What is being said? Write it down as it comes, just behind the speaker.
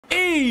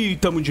E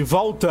estamos de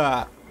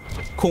volta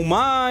com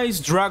mais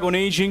Dragon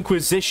Age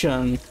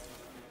Inquisition.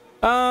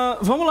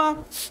 Vamos lá.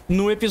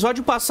 No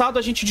episódio passado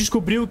a gente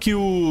descobriu que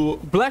o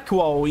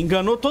Blackwall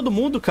enganou todo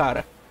mundo,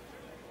 cara.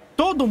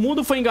 Todo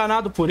mundo foi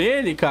enganado por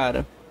ele,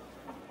 cara.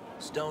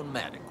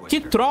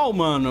 Que troll,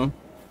 mano.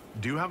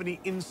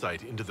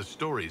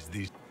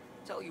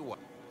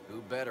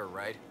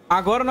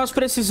 Agora nós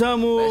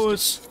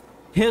precisamos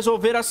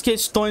resolver as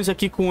questões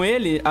aqui com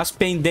ele, as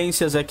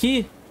pendências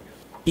aqui,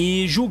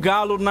 e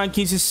julgá-lo na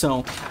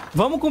Inquisição.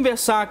 Vamos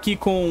conversar aqui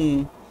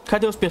com...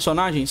 Cadê os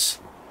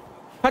personagens?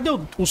 Cadê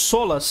o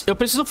Solas? Eu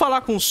preciso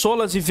falar com o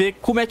Solas e ver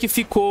como é que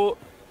ficou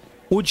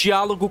o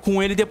diálogo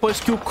com ele depois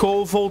que o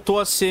Cole voltou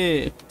a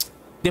ser...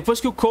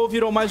 Depois que o Cole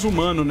virou mais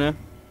humano, né?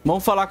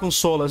 Vamos falar com o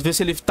Solas, ver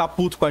se ele tá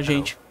puto com a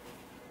gente.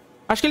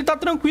 Acho que ele tá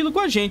tranquilo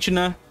com a gente,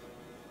 né?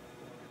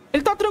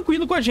 Ele tá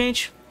tranquilo com a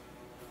gente.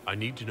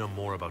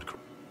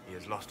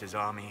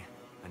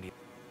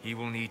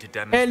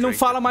 Ele não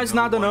fala mais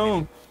nada,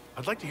 não.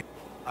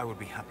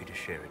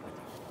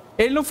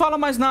 Ele não fala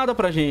mais nada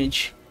pra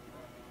gente.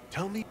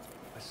 I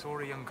saw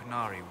a young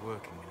canary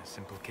working in a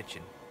simple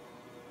kitchen,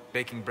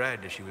 baking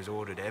bread as she was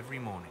ordered every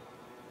morning.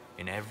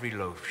 In every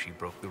loaf she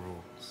broke the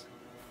rules.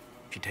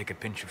 She'd take a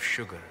pinch of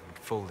sugar and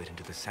fold it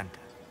into the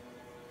center.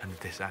 And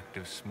this act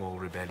of small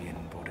rebellion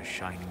brought a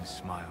shining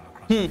smile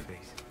across her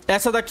face.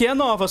 Essa daqui é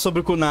nova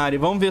sobre Kunari.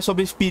 Vamos ver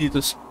sobre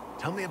espíritos.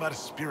 Tell me about a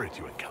spirit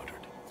you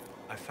encountered.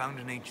 I found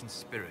an ancient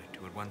spirit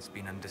who had once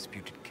been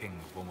undisputed king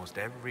of almost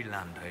every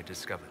land I had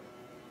discovered.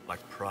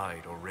 Like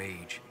pride or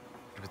rage,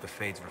 it was the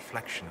fade's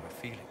reflection of a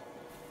feeling.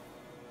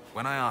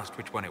 When I asked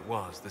which one it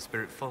was, the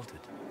spirit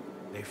faltered.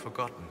 They've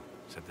forgotten,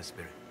 said the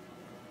spirit.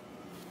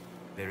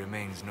 There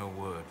remains no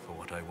word for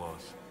what I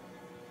was.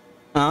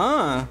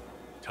 Ah.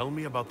 Tell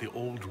me about the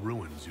old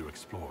ruins you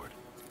explored.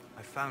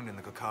 I found in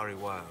the Kokari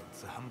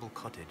wilds a humble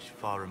cottage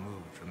far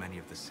removed from any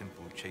of the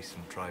simple,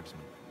 chastened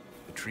tribesmen.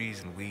 The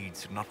trees and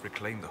weeds had not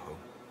reclaimed the home,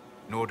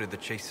 nor did the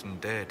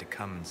chastened dare to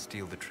come and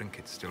steal the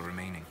trinkets still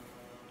remaining.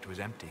 It was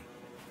empty,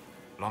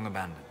 long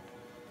abandoned,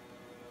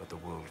 but the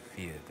world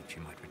feared that she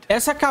might return.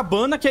 Essa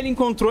cabana que ele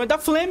encontrou é da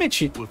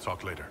Flemet. We'll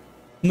talk later.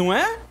 Não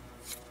é?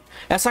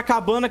 Essa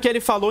cabana que ele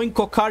falou em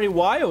Kokari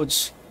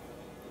Wilds,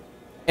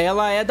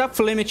 ela é da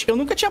Flemet. Eu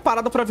nunca tinha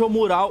parado pra ver o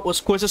mural,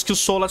 as coisas que o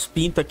Solas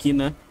pinta aqui,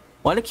 né?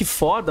 Olha que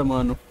foda,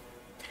 mano.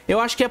 Eu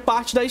acho que é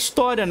parte da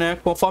história, né?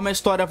 Conforme a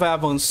história vai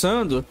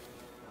avançando,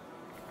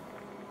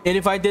 ele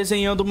vai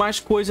desenhando mais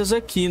coisas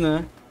aqui,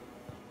 né?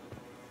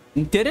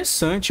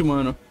 Interessante,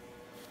 mano.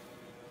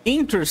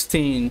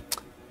 Interesting.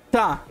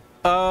 Tá.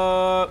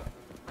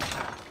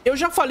 Eu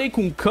já falei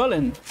com o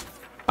Cullen?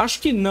 Acho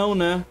que não,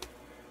 né?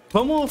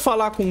 Vamos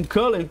falar com o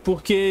Cullen,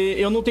 porque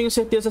eu não tenho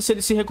certeza se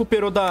ele se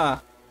recuperou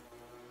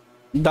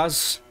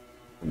das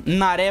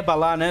nareba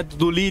lá, né?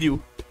 Do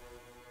Lyriu.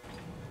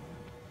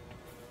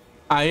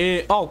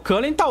 Aê. Ó, o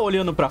Cullen tá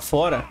olhando pra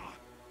fora.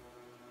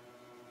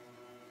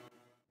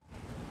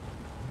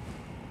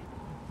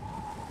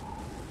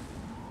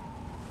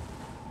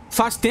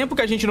 Faz tempo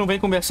que a gente não vem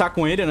conversar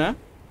com ele, né?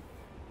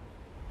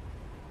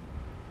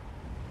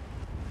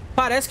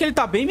 Parece que ele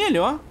tá bem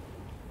melhor.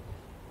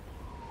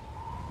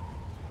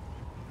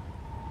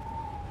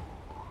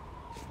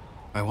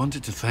 I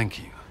wanted to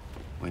thank you.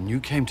 When you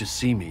came to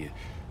see me,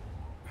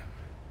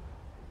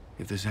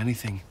 if there's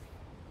anything...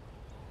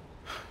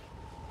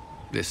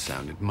 This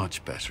sounded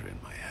much better in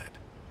my head.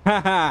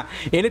 Haha,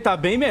 ele tá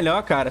bem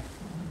melhor, cara.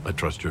 I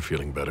trust you're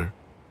feeling better.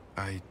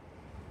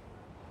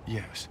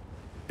 Yes.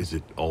 Is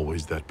it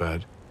always that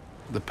bad?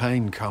 The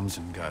pain comes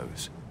and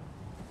goes.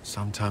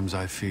 Sometimes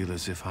I feel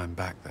as if I'm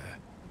back there.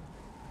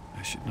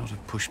 I should not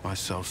have pushed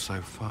myself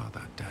so far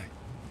that day.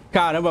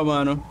 Caramba,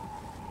 mano.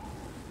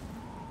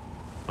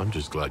 I'm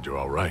just glad you're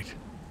all right.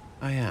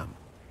 I am.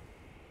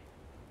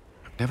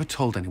 I've never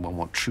told anyone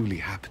what truly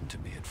happened to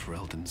me at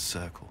Ferelden's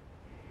Circle.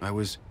 I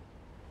was...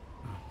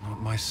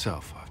 not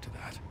myself after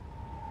that.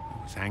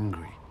 I was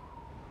angry.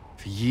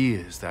 For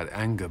years, that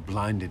anger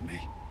blinded me.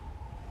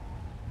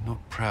 I'm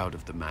not proud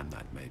of the man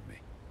that made me.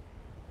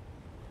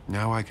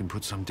 Now I can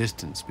put some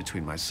distance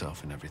between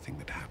myself and everything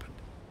that happened.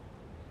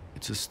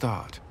 It's a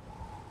start.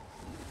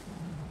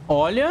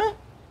 Olha...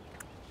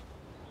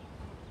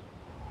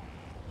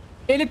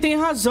 Ele tem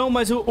razão,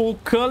 mas o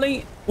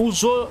Cullen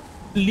usou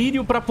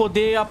Lyriu pra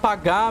poder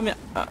apagar...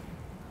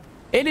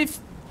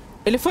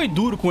 Ele foi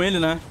duro com ele,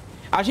 né?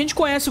 A gente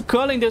conhece o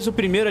Cullen desde o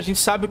primeiro, a gente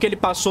sabe o que ele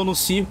passou no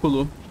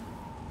círculo.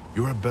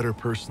 You're a better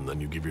person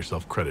than you give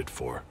yourself credit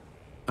for.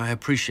 I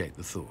appreciate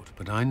the thought,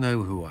 but I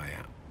know who I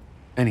am.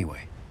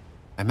 Anyway,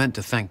 I meant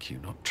to thank you,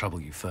 not trouble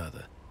you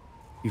further.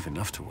 You've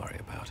enough to worry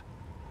about.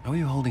 How are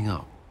you holding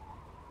up?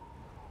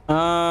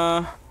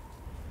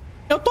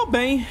 Eu tô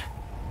bem.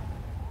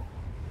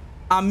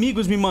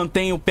 Amigos me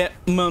mantêm o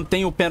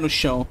pé no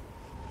chão.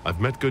 I've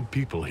met good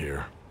people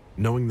here.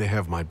 Knowing they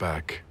have my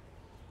back,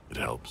 it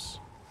helps.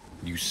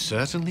 You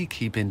certainly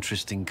keep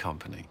interesting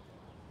company.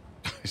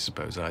 I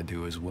suppose I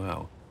do as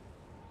well.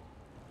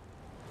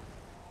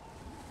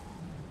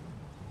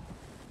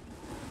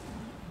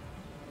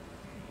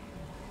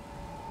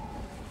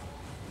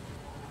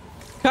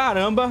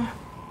 Caramba.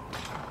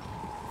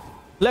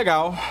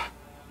 Legal.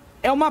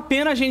 É uma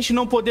pena a gente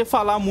não poder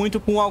falar muito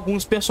com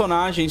alguns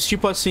personagens.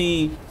 Tipo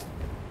assim,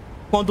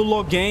 quando o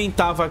Logan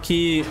tava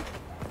aqui...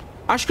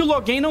 Acho que o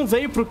Logan não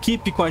veio pro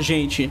Keep com a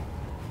gente.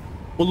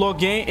 O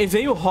Logan...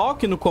 Veio o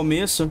Rock no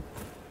começo,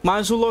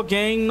 mas o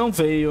Logan não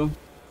veio.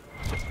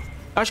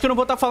 Acho que eu não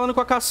vou estar falando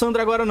com a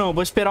Cassandra agora, não.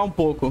 Vou esperar um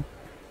pouco.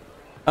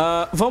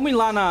 Vamos ir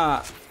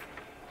lá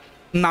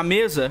na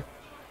mesa,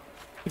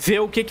 ver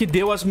o que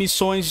deu as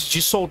missões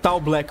de soltar o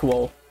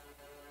Blackwall.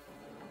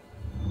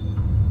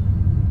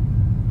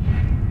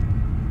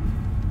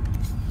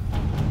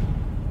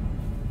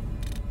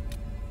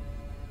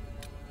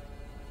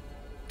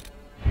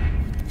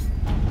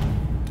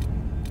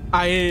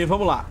 Aí,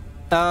 vamos lá.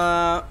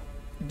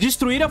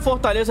 Destruir a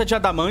fortaleza de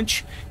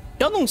Adamante.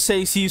 Eu não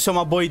sei se isso é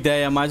uma boa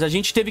ideia, mas a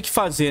gente teve que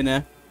fazer,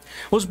 né?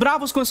 Os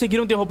bravos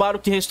conseguiram derrubar o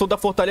que restou da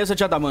fortaleza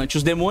de Adamante.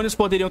 Os demônios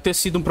poderiam ter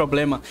sido um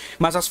problema,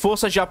 mas as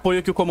forças de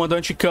apoio que o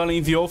comandante Cullen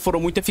enviou foram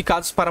muito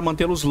eficazes para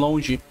mantê-los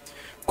longe.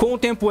 Com o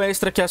tempo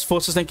extra que as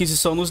forças da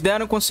Inquisição nos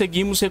deram,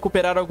 conseguimos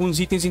recuperar alguns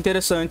itens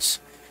interessantes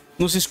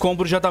nos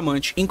escombros de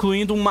Adamante,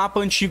 incluindo um mapa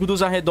antigo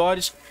dos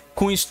arredores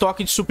com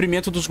estoque de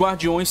suprimento dos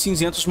guardiões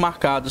cinzentos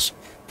marcados.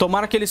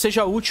 Tomara que ele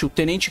seja útil.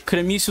 Tenente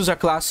Cremícius a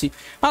classe.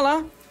 Ah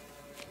lá!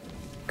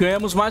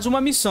 Ganhamos mais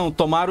uma missão.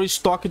 Tomar o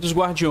estoque dos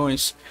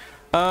guardiões.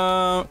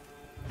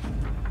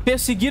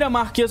 Perseguir a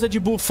Marquesa de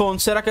Buffon.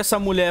 Será que essa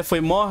mulher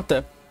foi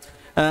morta?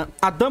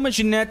 A dama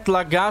de Net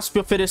Lagaspe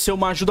ofereceu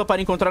uma ajuda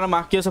para encontrar a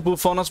Marquesa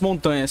Buffon nas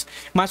montanhas,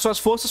 mas suas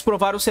forças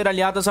provaram ser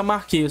aliadas à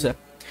Marquesa.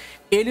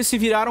 Eles se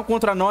viraram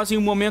contra nós em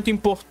um momento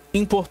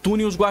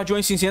importuno e os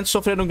Guardiões Cinzentos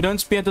sofreram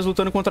grandes perdas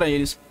lutando contra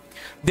eles.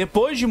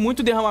 Depois de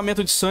muito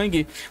derramamento de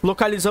sangue,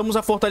 localizamos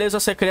a fortaleza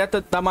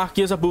secreta da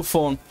Marquesa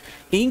Buffon,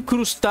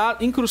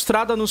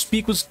 incrustada nos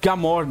picos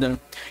Gamordan.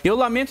 Eu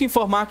lamento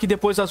informar que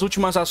depois das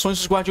últimas ações,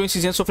 os Guardiões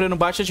Cinzentos sofreram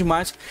baixas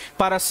demais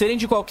para serem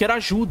de qualquer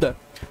ajuda.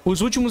 Os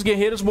últimos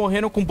guerreiros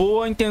morreram com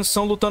boa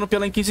intenção lutando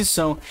pela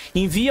Inquisição.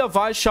 Envia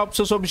Vaishal para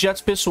seus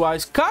objetos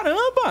pessoais.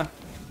 Caramba!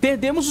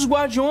 Perdemos os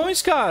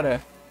Guardiões,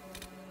 cara!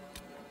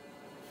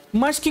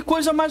 Mas que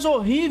coisa mais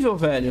horrível,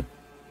 velho.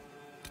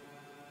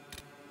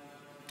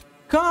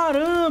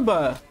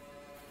 Caramba!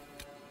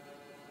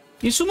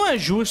 Isso não é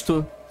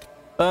justo.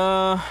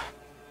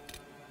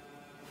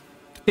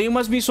 Tem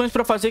umas missões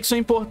pra fazer que são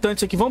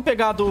importantes aqui. Vamos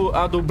pegar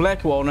a do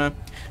Blackwall, né?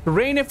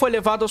 Rainier foi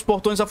levado aos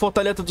portões da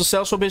Fortaleza do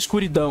Céu sob a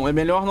escuridão. É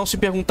melhor não se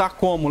perguntar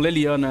como,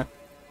 Leliana.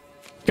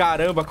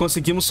 Caramba,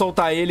 conseguimos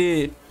soltar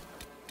ele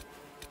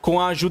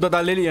com a ajuda da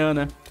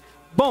Leliana.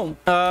 Bom,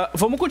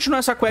 vamos continuar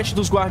essa quest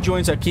dos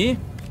guardiões aqui,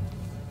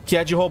 que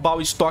é de roubar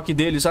o estoque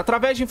deles.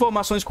 Através de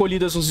informações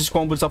colhidas nos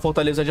escombros da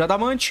Fortaleza de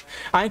Adamante,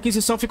 a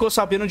Inquisição ficou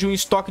sabendo de um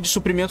estoque de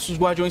suprimentos dos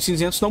Guardiões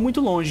Cinzentos não muito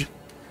longe.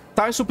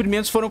 Tais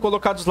suprimentos foram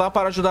colocados lá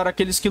para ajudar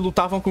aqueles que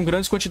lutavam com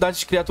grandes quantidades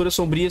de criaturas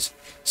sombrias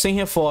sem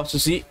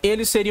reforços, e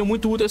eles seriam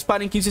muito úteis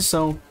para a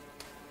Inquisição.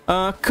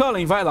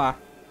 Cullen, vai lá.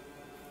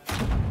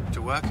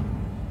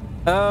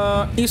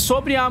 E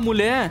sobre a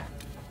mulher,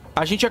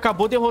 a gente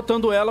acabou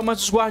derrotando ela,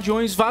 mas os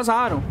guardiões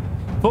vazaram.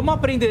 Vamos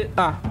aprender...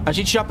 a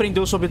gente já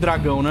aprendeu sobre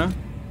dragão, né?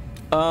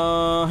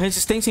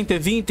 Resistência em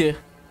T20.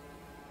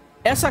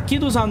 Essa aqui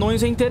dos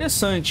anões é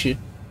interessante.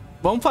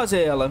 Vamos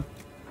fazer ela.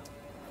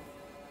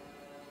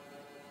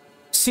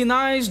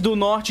 Sinais do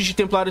norte de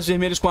templários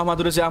vermelhos com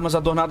armaduras e armas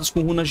adornadas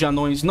com runas de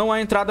anões. Não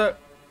há entrada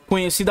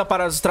conhecida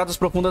para as estradas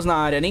profundas na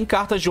área, nem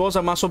cartas de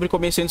usam sobre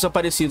comerciantes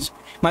desaparecidos.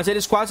 Mas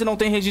eles quase não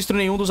têm registro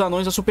nenhum dos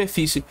anões na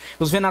superfície.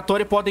 Os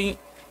Venatori podem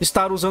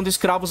estar usando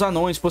escravos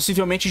anões,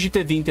 possivelmente de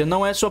T20.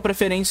 Não é sua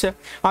preferência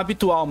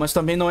habitual, mas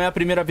também não é a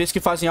primeira vez que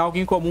fazem algo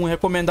em comum.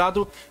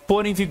 Recomendado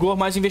pôr em vigor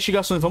mais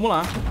investigações. Vamos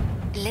lá.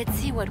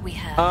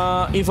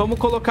 E vamos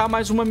colocar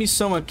mais uma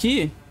missão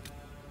aqui.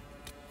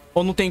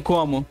 Ou não tem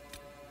como?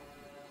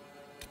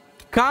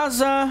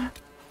 Casa...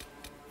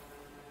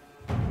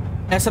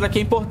 Essa daqui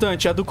é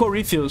importante, a do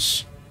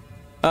Corypheus.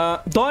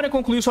 Dória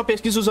concluiu sua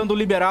pesquisa usando o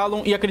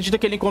Liberalum e acredita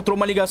que ele encontrou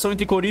uma ligação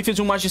entre Corypheus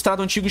e um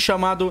magistrado antigo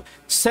chamado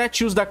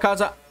Setius da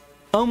Casa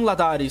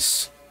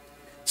Amladares.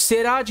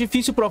 Será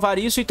difícil provar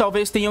isso e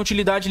talvez tenha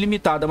utilidade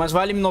limitada, mas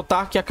vale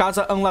notar que a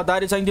Casa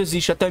Amladares ainda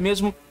existe. Até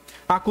mesmo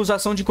a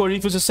acusação de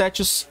Corypheus e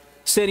Setius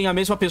serem a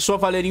mesma pessoa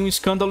valeria um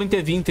escândalo em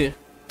T20.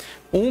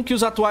 Um que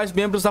os atuais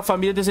membros da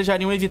família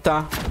desejariam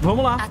evitar.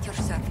 Vamos lá.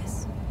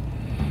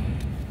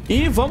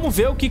 E vamos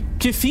ver o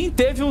que fim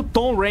teve o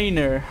Thom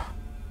Rainier.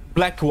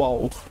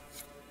 Blackwall.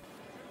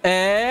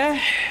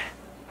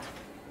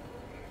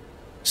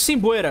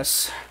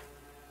 Simboeiras.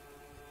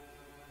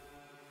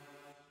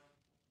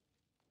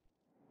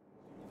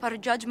 For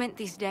judgment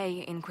this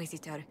day,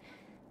 Inquisitor,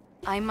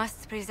 I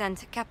must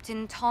present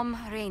Captain Thom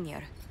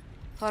Rainier,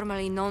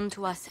 formerly known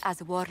to us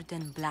as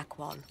Warden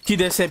Blackwall. Que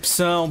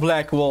decepção,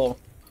 Blackwall.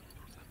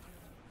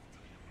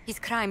 His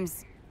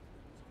crimes...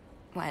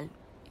 Well,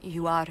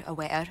 you are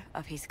aware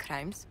of his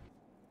crimes.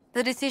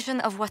 The decision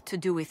of what to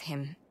do with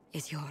him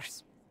is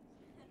yours.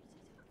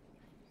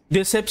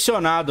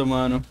 Decepcionado,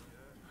 mano.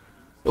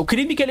 O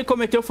crime que ele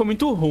cometeu foi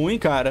muito ruim,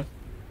 cara.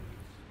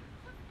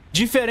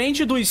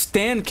 Diferente do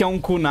Stan, que é um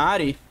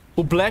Kunari,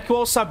 o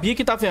Blackwall sabia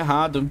que tava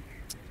errado.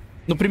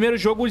 No primeiro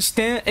jogo, o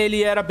Stan,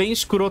 ele era bem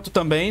escroto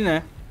também,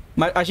 né?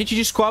 Mas a gente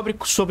descobre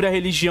sobre a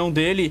religião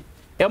dele.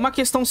 É uma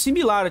questão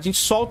similar. A gente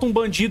solta um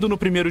bandido no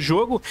primeiro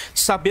jogo,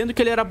 sabendo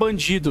que ele era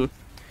bandido.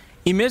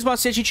 E mesmo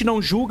assim a gente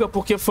não julga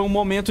porque foi um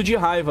momento de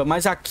raiva.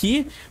 Mas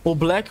aqui, o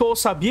Blackwall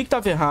sabia que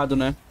tava errado,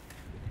 né?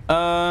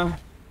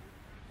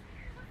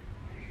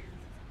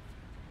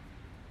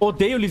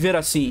 Odeio lhe ver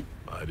assim.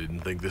 I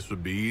didn't think this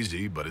would be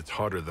easy, but it's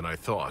harder than I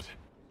thought.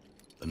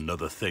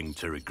 Another thing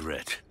to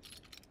regret.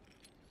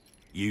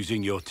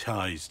 Using your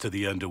ties to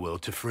the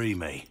underworld to free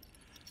me.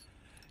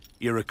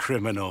 You're a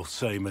criminal,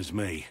 same as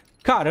me.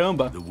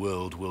 Caramba. The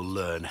world will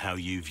learn how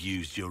you've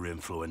used your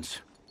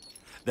influence.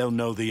 They'll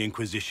know the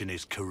Inquisition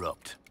is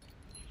corrupt.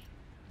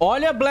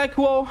 Olha,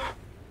 Blackwall.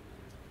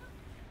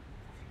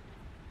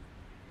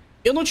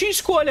 Eu não tinha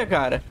escolha,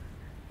 cara.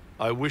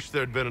 I wish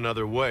there'd been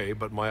another way,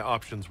 but my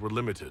options were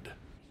limited.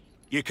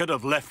 You could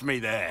have left me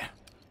there.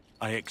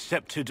 I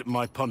accepted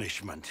my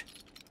punishment.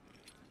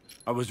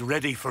 I was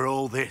ready for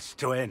all this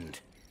to end.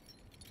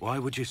 Why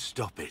would you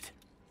stop it?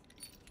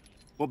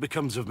 What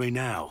becomes of me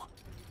now?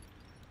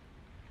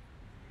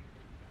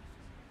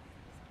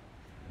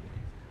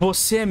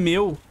 Você é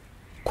meu.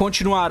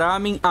 Continuará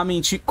a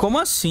mentir. Como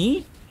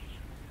assim?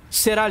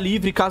 Será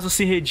livre caso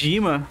se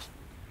redima.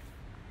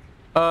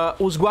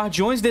 Os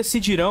guardiões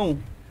decidirão.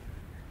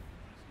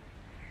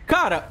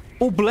 Cara,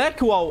 o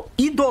Blackwall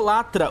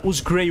idolatra os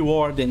Grey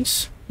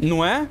Wardens,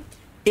 não é?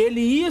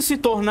 Ele ia se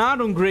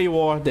tornar um Grey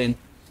Warden.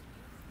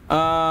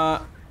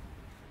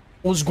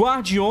 Os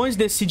guardiões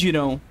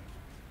decidirão.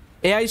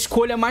 É a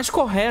escolha mais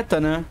correta,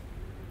 né?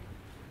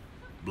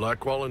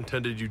 Blackwall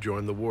intended you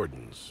join the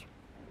Wardens.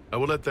 I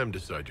will let them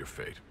decide your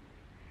fate.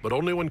 But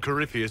only when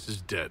Corypheus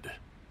is dead.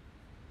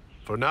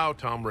 For now,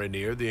 Thom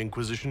Rainier, the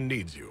Inquisition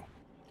needs you.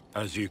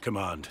 As you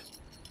command.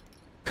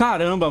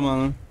 Caramba,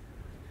 mano.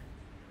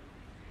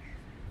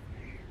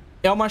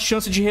 É uma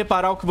chance de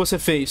reparar o que você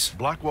fez.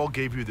 Blackwall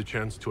gave you the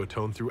chance to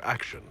atone through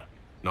action,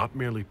 not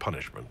merely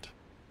punishment.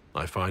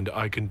 I find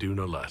I can do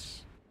no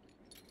less.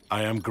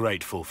 I am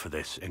grateful for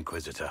this,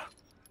 Inquisitor.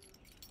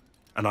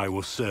 And I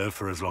will serve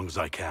for as long as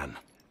I can.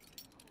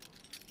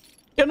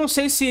 Eu não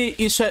sei se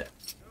isso é...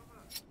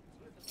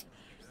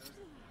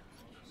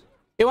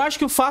 Eu acho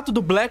que o fato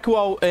do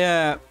Blackwall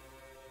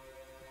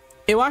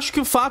Eu acho que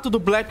o fato do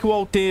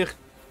Blackwall ter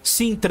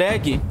se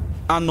entregue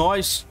a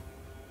nós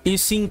e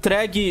se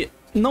entregue...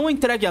 Não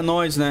entregue a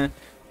nós, né?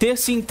 Ter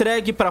se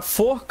entregue pra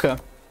forca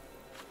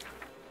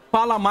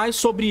fala mais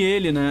sobre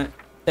ele, né?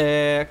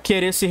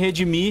 Querer se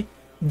redimir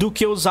do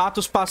que os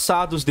atos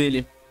passados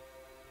dele.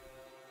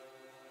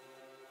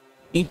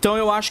 Então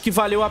eu acho que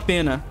valeu a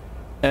pena.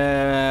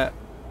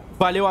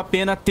 Valeu a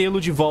pena tê-lo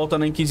de volta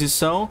na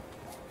Inquisição.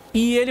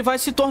 E ele vai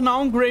se tornar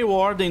um Grey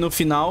Warden no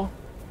final.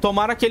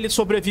 Tomara que ele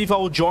sobreviva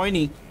ao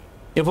Joining.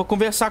 Eu vou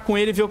conversar com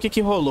ele e ver o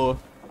que rolou.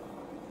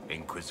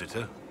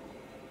 Inquisitor?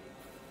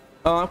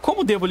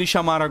 Como devo lhe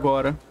chamar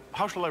agora?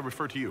 How shall I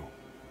refer to you?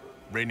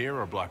 Rainier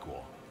or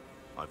Blackwall?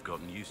 I've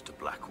gotten used to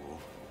Blackwall.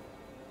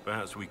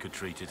 Perhaps we could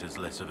treat it as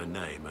less of a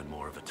name and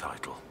more of a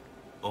title.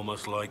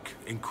 Almost like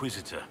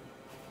Inquisitor.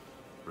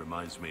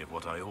 Reminds me of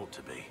what I ought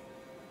to be.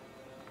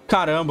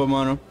 Caramba,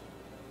 mano.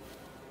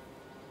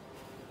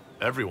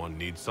 Everyone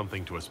needs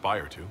something to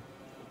aspire to.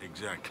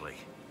 Exactly.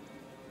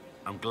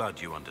 I'm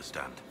glad you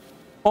understand.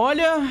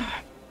 Olha...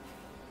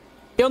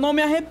 Eu não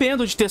me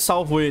arrependo de ter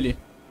salvo ele.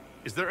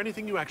 Is there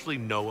anything you actually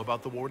know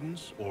about the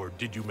Wardens, or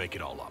did you make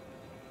it all up?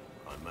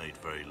 I made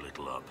very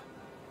little up.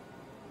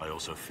 I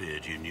also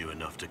feared you knew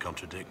enough to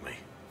contradict me.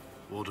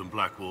 Warden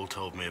Blackwall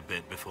told me a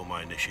bit before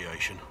my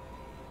initiation,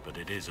 but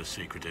it is a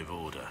secretive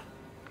order.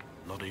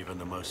 Not even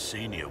the most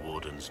senior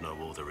Wardens know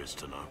all there is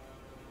to know.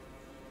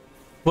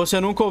 Você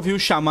nunca ouviu o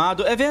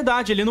chamado? É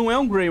verdade, ele não é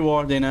um Grey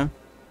Warden, né?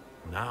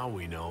 Now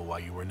we know why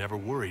you were never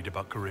worried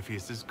about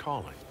Corypheus's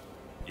calling.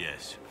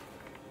 Yes.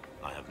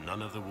 I have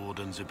none of the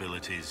Warden's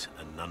abilities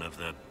and none of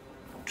the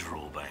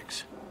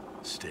drawbacks.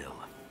 Still,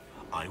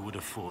 I would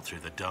have fought through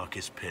the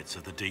darkest pits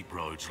of the deep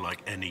roads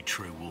like any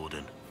true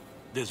Warden.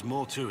 There's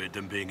more to it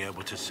than being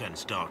able to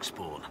sense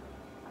darkspawn.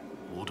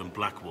 Warden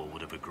Blackwall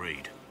would have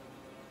agreed.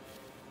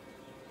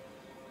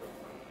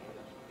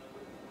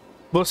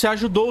 Você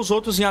ajudou os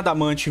outros em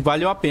Adamante,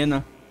 valeu a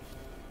pena.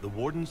 The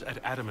Wardens at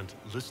Adamant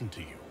listened to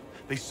you.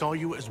 They saw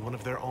you as one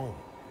of their own.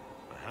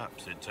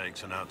 Perhaps it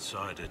takes an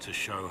outsider to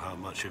show how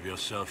much of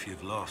yourself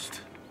you've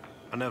lost.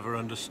 I never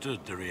understood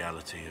the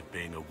reality of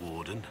being a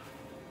Warden.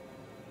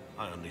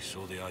 I only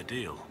saw the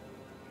ideal.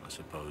 I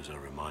suppose I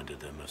reminded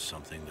them of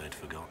something they'd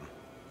forgotten.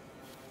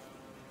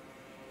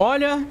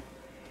 Olha...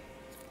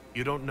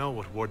 You don't know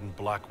what Warden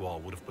Blackwall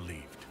would have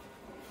believed.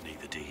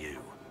 Neither do you.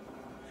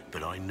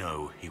 But I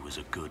know he was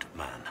a good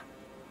man.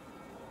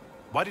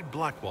 Why did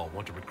Blackwall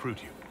want to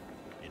recruit you?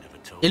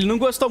 Ele não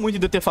gostou muito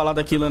de eu ter falado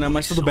aquilo, né?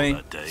 Mas tudo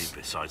bem.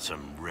 Beside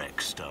some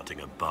wreck starting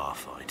a bar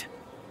fight.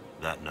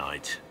 That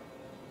night,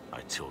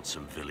 I taught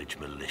some village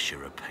militia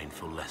a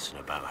painful lesson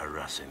about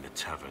harassing the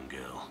tavern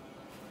girl.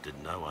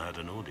 Didn't know I had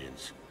an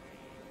audience.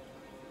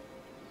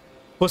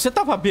 Você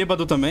tava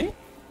bêbado também?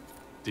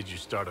 Did you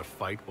start a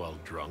fight while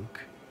drunk?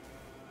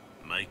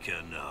 Make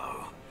her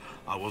know.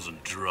 I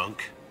wasn't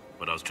drunk,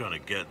 but I was trying to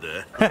get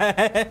there.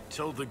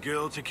 Told the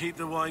girl to keep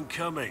the wine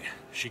coming.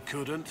 She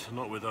couldn't,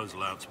 not with those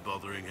louts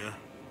bothering her.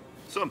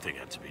 Something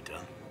had to be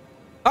done.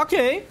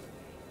 Ok.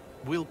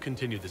 We'll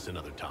continue this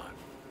another time.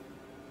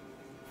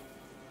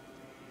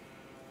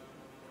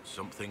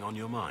 Something on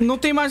your mind? Não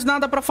tem mais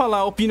nada pra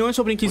falar. Opiniões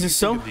sobre a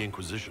Inquisição? What do you think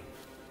of the Inquisition?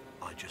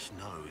 I just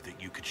know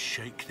that you could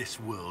shake this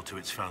world to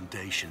its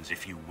foundations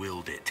if you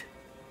willed it.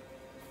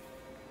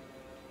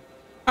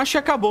 Acho que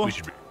acabou. We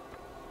should be...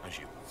 As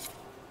you...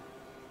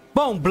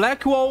 Bom,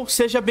 Blackwall,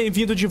 seja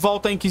bem-vindo de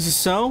volta à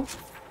Inquisição.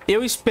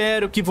 Eu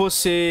espero que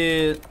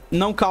você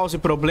não cause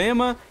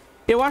problema.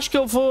 Eu acho que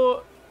eu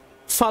vou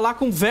falar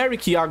com o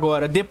Varric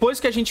agora. Depois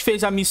que a gente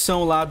fez a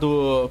missão lá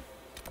do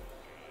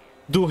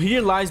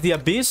Here Lies the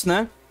Abyss,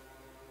 né?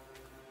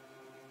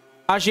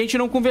 A gente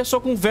não conversou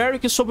com o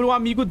Varric sobre o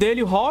amigo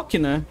dele, o Rock,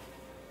 né?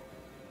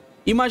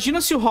 Imagina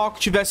se o Rock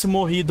tivesse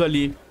morrido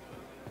ali.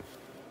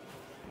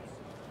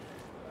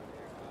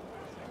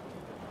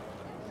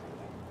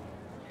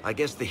 I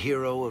guess the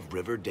hero of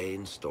River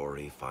Dane's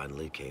story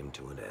finally came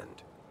to an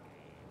end.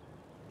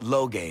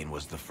 Loghain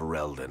was the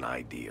Ferelden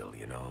ideal,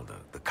 you know,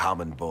 the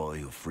common boy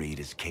who freed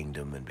his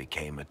kingdom and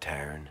became a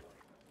Terran.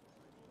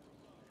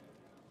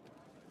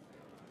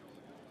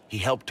 He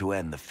helped to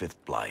end the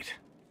Fifth Blight.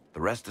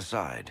 The rest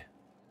aside,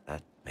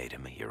 that made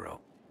him a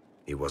hero.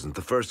 He wasn't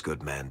the first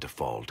good man to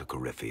fall to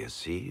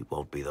Corypheus. He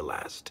won't be the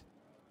last.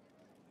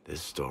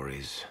 This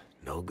story's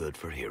no good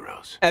for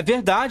heroes. É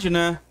verdade,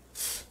 né?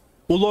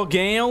 O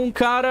Loghain é um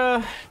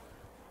cara...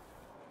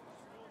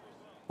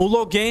 O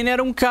Loghain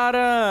era um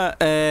cara...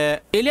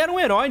 Ele era um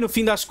herói, no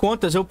fim das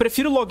contas. Eu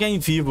prefiro o Loghain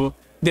vivo.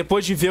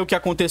 Depois de ver o que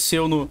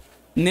aconteceu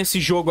nesse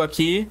jogo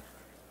aqui,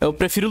 eu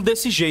prefiro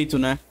desse jeito,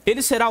 né?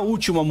 Ele será o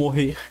último a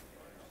morrer.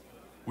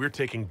 We're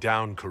taking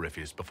down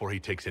Corypheus before he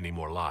takes any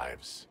more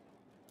lives.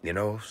 You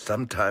know,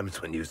 sometimes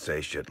when you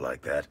say shit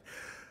like that,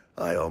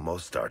 I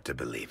almost start to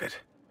believe it.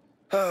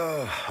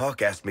 Oh,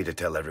 Hawk asked me to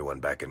tell everyone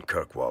back in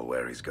Kirkwall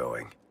where he's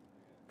going.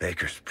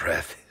 Baker's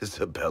breath,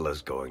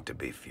 Isabella's going to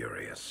be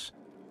furious.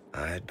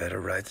 I'd better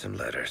write some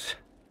letters.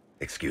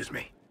 Excuse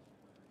me.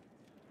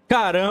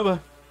 Caramba.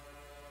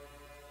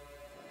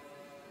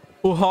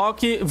 O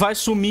Rock vai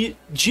sumir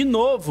de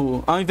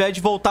novo, ao invés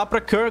de voltar pra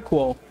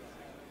Kirkwall.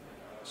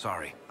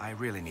 Sorry, I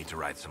really need to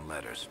write some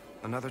letters.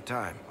 Another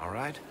time, all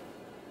right?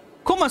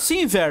 Como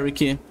assim,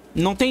 Varric?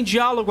 Não tem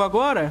diálogo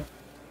agora?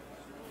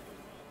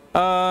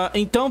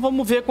 Então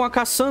vamos ver com a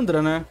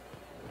Cassandra, né?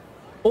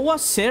 Ou a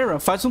Sarah.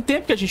 Faz um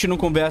tempo que a gente não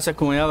conversa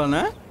com ela,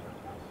 né?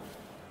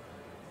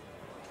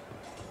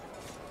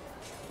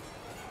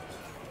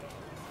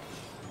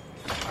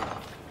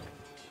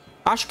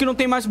 Acho que não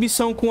tem mais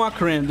missão com a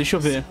Kren. Deixa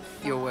eu ver.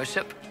 Your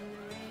worship.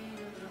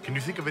 Can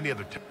you think of any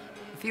other...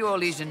 A few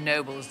Orlesian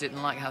nobles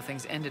didn't like how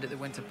things ended at the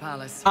Winter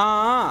Palace.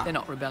 Ah. They're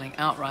not rebelling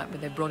outright,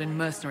 but they've brought in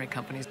mercenary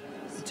companies.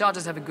 The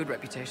Chargers have a good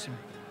reputation.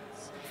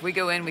 If we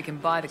go in, we can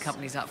buy the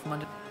companies out from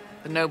under...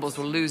 The nobles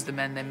will lose the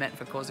men they meant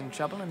for causing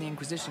trouble, and the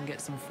Inquisition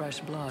gets some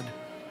fresh blood.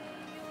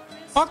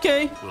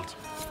 Ok.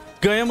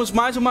 Ganhamos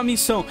mais uma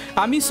missão.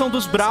 A missão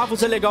dos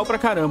bravos é legal pra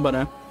caramba,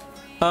 né?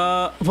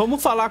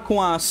 Vamos falar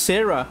com a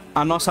Sarah,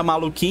 a nossa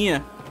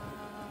maluquinha.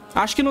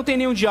 Acho que não tem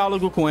nenhum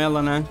diálogo com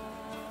ela, né?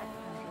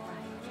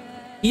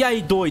 E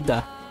aí,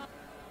 doida?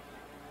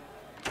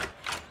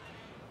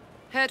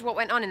 Heard what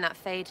went on in that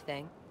Fade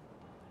thing?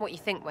 What you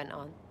think went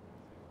on?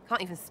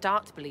 Can't even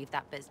start to believe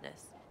that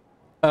business.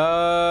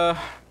 I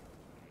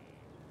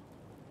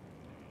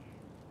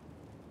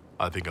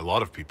think a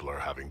lot of people are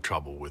having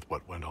trouble with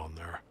what went on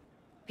there.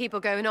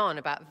 People going on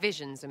about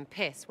visions and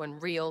piss when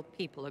real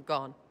people are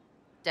gone.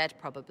 Dead,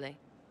 probably.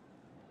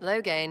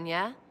 Loghain,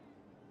 yeah?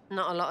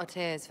 Not a lot of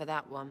tears for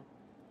that one.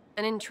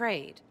 And in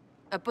trade,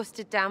 a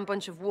busted-down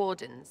bunch of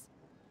wardens.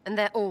 And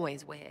they're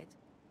always weird.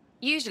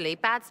 Usually,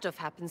 bad stuff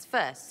happens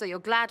first, so you're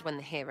glad when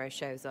the hero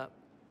shows up.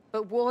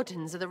 But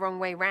wardens are the wrong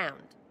way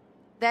round.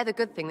 They're the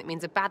good thing that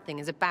means a bad thing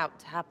is about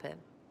to happen.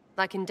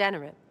 Like in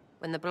Denerim,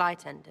 when the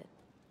Blight ended.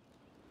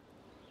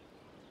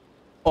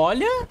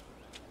 Olha...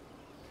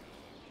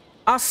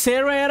 A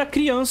Sarah era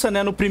criança,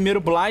 né? No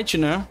primeiro Blight,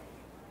 né?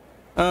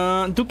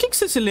 Do que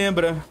você se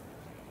lembra?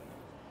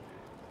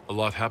 A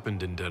lot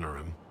happened in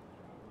Denerim.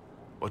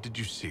 What did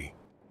you see?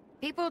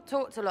 People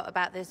talked a lot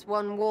about this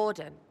one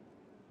warden.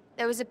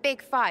 There was a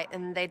big fight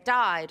and they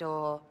died,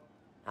 or...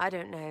 I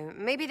don't know.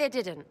 Maybe they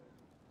didn't.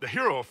 The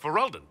hero of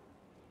Ferelden.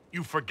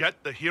 You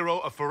forget the hero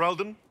of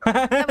Ferelden?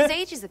 That was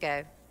ages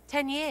ago.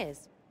 10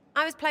 years.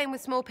 I was playing with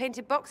small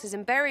painted boxes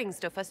and burying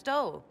stuff I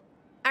stole.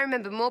 I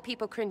remember more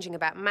people cringing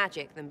about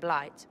magic than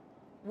Blight.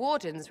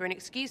 Wardens were an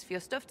excuse for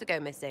your stuff to go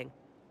missing.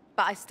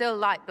 But I still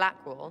like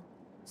Blackwall.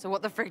 So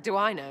what the frick do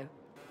I know?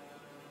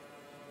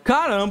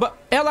 Caramba,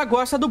 ela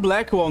gosta do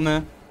Blackwall,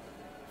 né?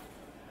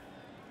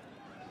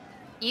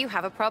 You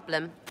have a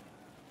problem.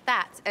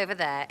 That over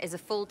there is a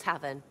full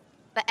tavern.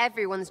 But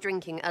everyone's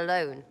drinking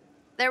alone.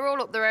 They're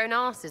all up their own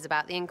arses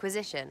about the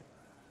Inquisition.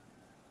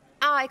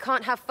 I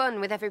can't have fun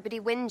with everybody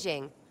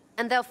whinging,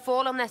 and they'll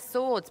fall on their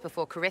swords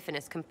before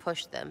Corypheus can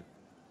push them.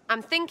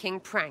 I'm thinking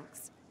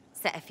pranks.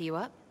 Set a few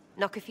up,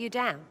 knock a few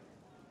down.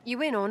 You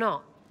win or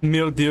not?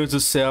 Meu Deus do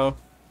céu.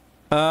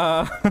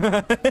 Ah.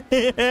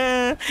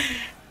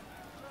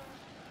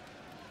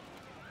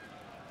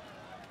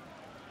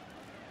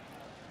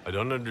 I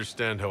don't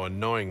understand how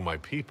annoying my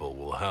people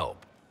will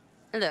help.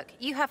 Look,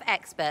 you have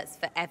experts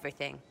for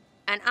everything.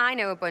 And I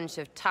know a bunch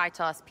of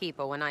tight-ass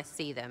people when I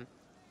see them.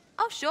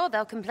 Oh, sure,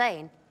 they'll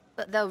complain.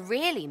 But they'll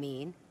really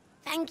mean,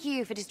 thank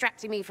you for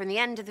distracting me from the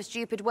end of the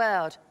stupid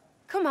world.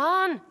 Come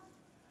on.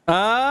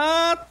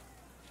 Ah.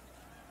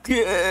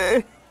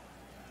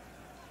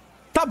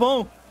 Tá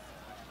bom.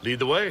 Lead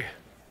the way.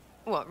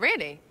 What,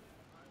 really?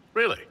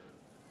 Really?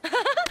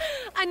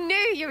 I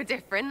knew you were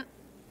different.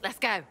 Let's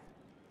go.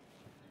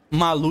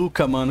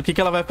 Maluca, mano. O que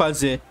ela vai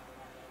fazer?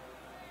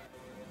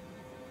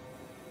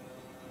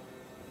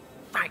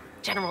 Right,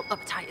 general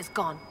uptight is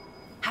gone.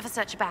 Have a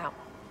search about.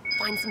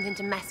 Find something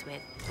to mess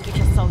with and give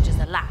your soldiers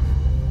a laugh.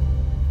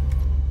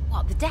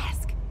 What, the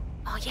desk?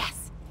 Oh,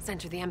 yes.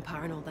 Center of the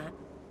Empire and all that.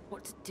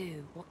 What to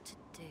do, what to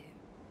do.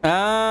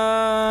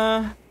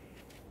 Ah...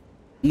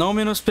 Não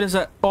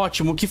menospreza...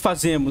 Ótimo, o que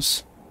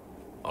fazemos?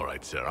 All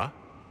right, Sarah.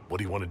 What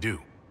do you want to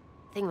do?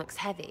 Thing looks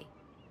heavy.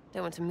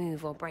 Don't want to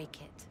move or break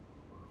it.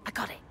 I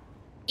got it.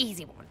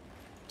 Easy one.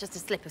 Just a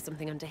slip of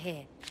something under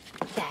here.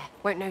 There,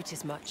 won't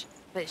notice much,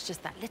 but it's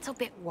just that little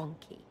bit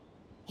wonky.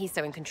 He's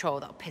so in control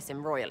that'll piss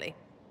him royally.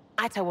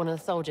 I tell one of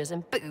the soldiers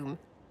and boom,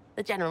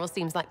 the general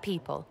seems like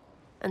people.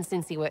 And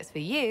since he works for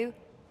you,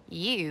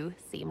 you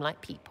seem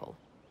like people.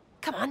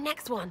 Come on,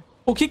 next one.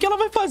 O que ela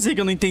vai fazer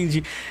que eu não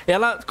entendi?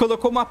 Ela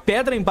colocou uma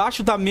pedra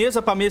embaixo da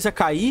mesa pra mesa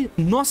cair?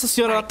 Nossa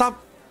senhora, ela tá...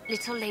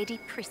 Little lady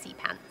prissy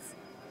pants.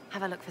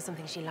 Have a look for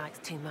something she likes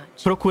too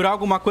much. Procurar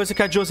alguma coisa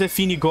que a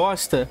Josephine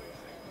gosta.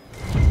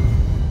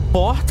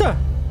 Porta?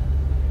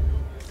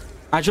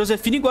 A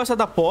Josephine gosta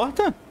da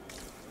porta?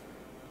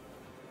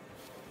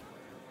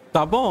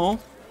 Tá bom.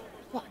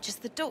 What,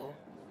 just the door?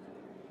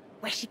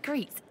 Where she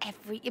greets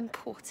every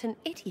important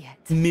idiot.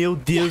 Meu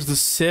Deus do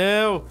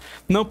céu.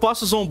 Não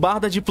posso zombar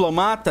da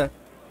diplomata?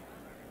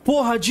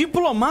 Porra,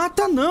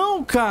 diplomata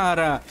não,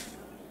 cara.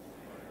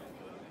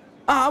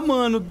 Ah,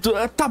 mano.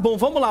 Tá bom,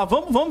 vamos lá.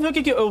 Vamos ver o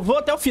que eu vou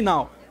até o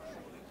final.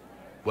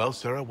 Well,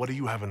 Sarah, what do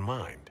you have in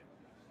mind?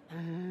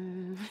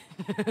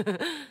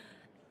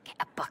 Get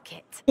a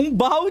bucket. Um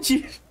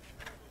balde.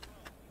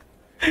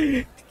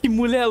 Que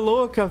mulher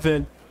louca,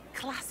 velho.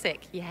 Classic,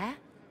 yeah?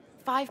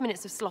 5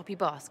 minutes of sloppy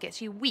boss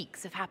gets you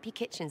weeks of happy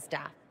kitchen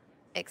staff.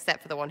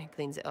 Except for the one who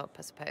cleans it up,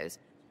 I suppose.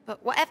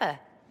 But whatever.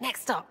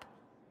 Next stop.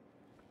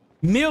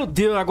 Meu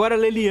Deus, agora a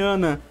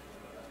Leliana.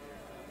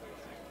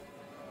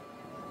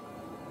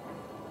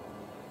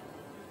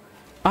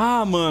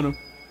 Ah, mano.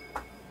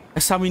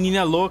 Essa menina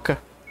é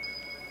louca.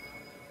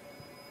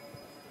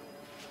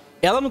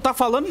 Ela não tá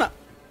falando nada.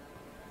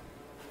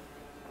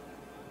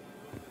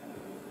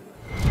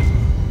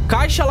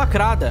 Caixa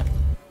lacrada.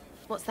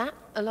 What's that?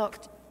 A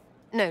locked...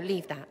 No,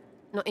 leave that.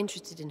 Not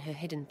interested in her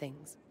hidden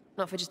things.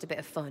 Not for just a bit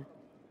of fun.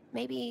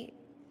 Maybe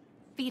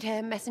feed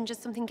her messengers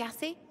something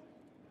gassy?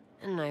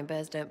 No,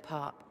 birds don't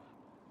pop.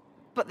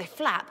 But they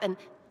flap and...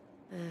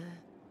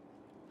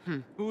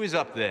 Who is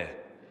up there?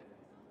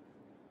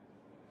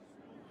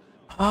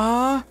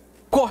 Ah,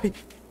 corre.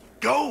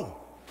 Go!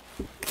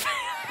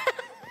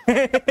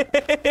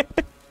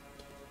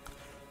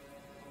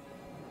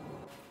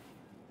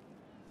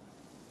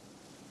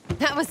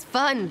 That was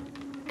fun.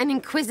 An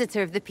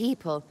inquisitor of the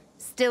people.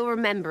 Still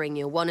remembering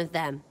you're one of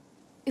them.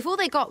 If all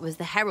they got was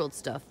the herald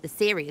stuff, the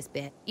serious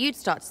bit, you'd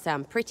start to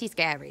sound pretty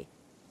scary.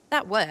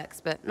 That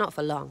works, but not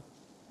for long.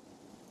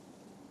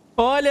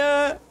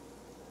 Olha...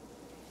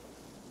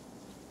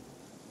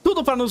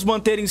 Tudo para nos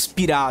manter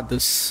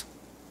inspirados.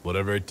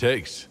 Whatever it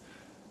takes.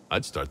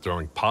 I'd start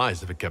throwing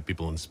pies if it kept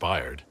people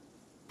inspired.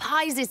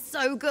 Pies is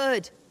so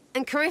good.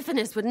 And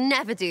Corypheus would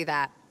never do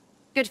that.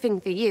 Good thing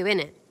for you,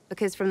 innit?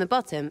 Because from the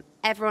bottom,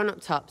 everyone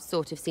up top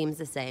sort of seems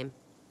the same.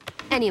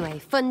 Anyway,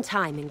 fun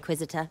time,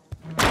 Inquisitor.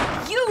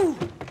 You!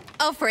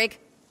 Oh, frig.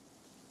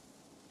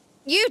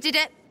 You did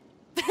it!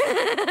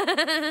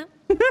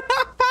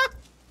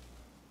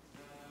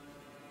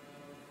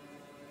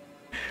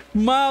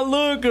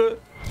 Maluco!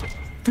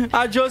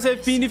 A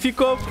Josephine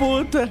ficou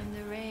puta.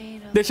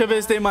 Deixa eu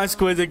ver se tem mais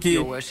coisa aqui.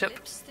 Your worship.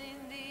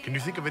 Can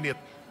you think of any...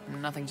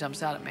 Nothing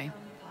jumps out at me.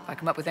 If I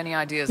come up with any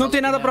ideas, Não I'll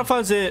tem let you nada know. pra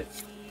fazer.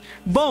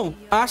 Bom,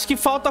 acho que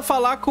falta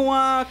falar com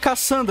a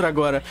Cassandra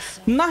agora.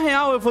 Na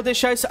real, eu vou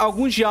deixar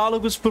alguns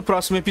diálogos pro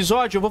próximo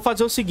episódio. Eu vou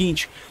fazer o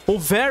seguinte. O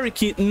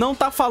Varric não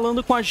tá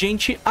falando com a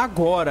gente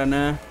agora,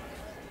 né?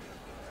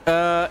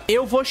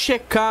 Eu vou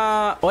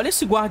checar... Olha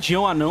esse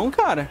guardião anão,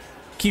 cara.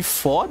 Que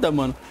foda,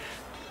 mano.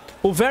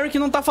 O Varric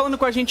não tá falando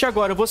com a gente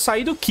agora. Eu vou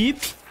sair do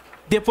Keep.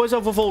 Depois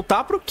eu vou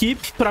voltar pro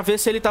Keep pra ver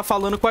se ele tá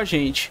falando com a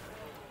gente.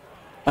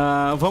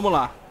 Vamos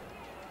lá.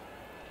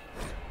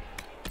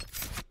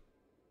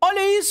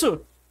 Olha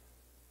isso!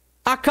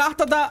 A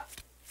carta da...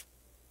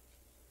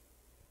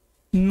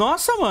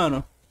 Nossa,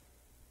 mano.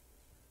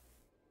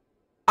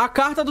 A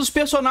carta dos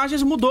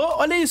personagens mudou.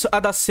 Olha isso. A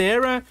da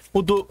Sarah,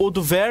 o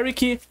do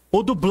Varric,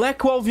 o do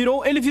Blackwall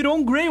virou... Ele virou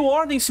um Grey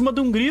Warden em cima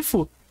de um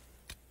grifo.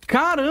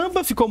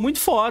 Caramba, ficou muito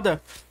foda.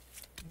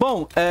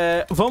 Bom,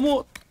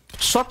 vamos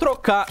só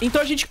trocar.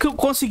 Então a gente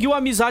conseguiu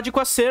amizade com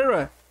a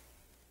Sarah,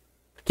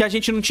 que a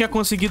gente não tinha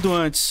conseguido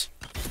antes.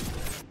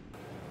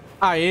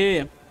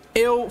 Aê.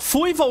 Eu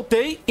fui e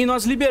voltei e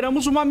nós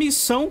liberamos uma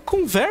missão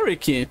com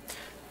Varric.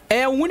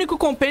 É o único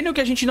companion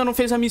que a gente ainda não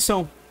fez a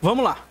missão.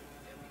 Vamos lá.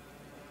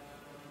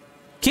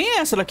 Quem é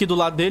essa daqui do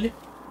lado dele?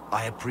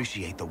 I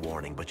appreciate the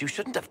warning, but you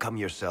shouldn't have come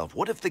yourself.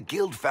 What if the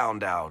guild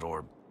found out,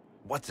 or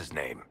what's his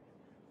name?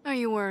 Are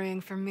you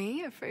worrying for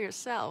me or for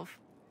yourself?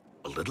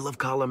 A little of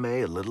column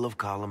A, a little of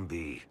column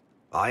B.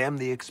 I am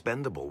the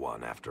expendable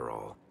one, after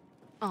all.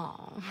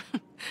 Oh,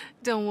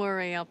 don't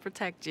worry, I'll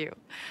protect you.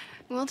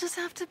 We'll just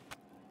have to...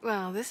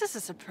 Well, this is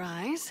a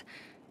surprise.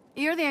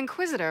 You're the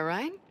Inquisitor,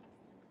 right?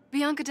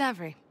 Bianca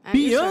Davry.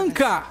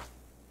 Bianca!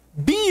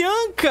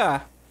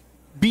 Bianca!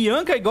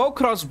 Bianca igual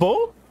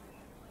crossbow?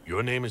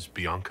 Your name is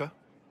Bianca?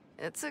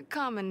 It's a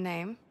common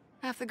name.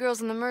 Half the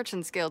girls in the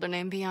Merchants Guild are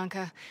named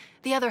Bianca.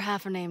 The other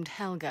half are named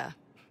Helga.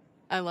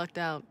 I lucked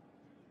out.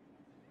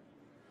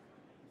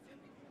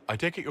 I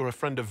take it you're a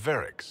friend of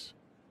Varric's.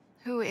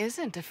 Who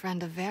isn't a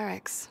friend of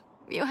Varric's?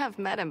 You have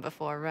met him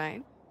before,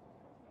 right?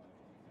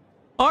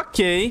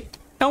 Ok.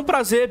 É um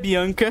prazer,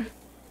 Bianca.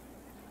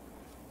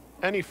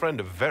 Any friend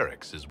of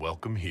Varric's is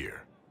welcome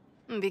here.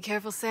 Be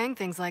careful saying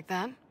things like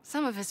that.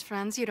 Some of his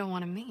friends you don't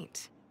want to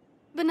meet.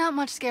 But not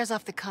much scares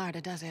off the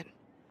Carta, does it?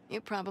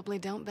 You probably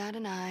don't bat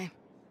an eye.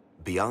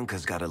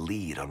 Bianca's got a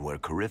lead on where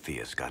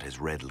Corypheus got his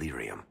red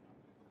lyrium.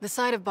 The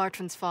site of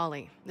Bartran's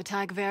Folly, the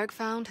tag Varric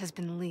found, has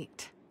been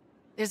leaked.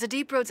 There's a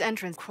Deep Roads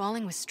entrance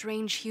crawling with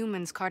strange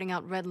humans carting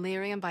out red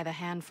lyrium by the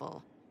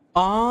handful.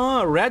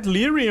 Ah, red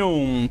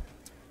lyrium.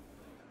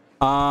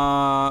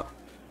 O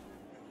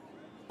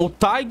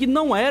tag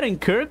não era em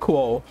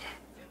Kirkwall.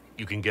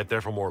 You can get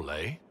there from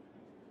Orlais?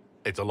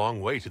 It's a long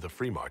way to the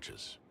free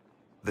marches.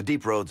 The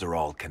deep roads are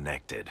all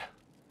connected.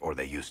 Or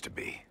they used to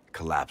be.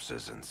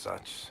 Collapses and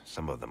such.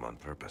 Some of them on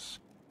purpose.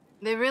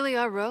 They really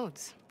are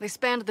roads. They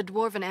spanned the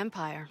Dwarven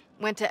Empire.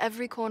 Went to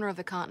every corner of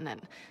the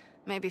continent.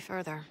 Maybe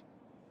further.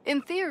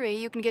 In theory,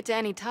 you can get to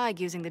any tag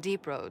using the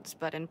deep roads.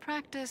 But in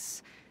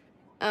practice...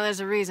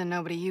 there's a reason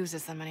nobody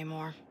uses them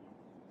anymore.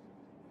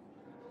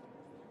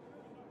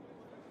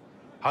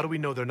 How do we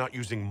know they're not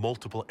using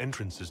multiple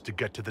entrances to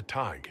get to the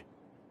tag?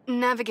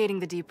 Navigating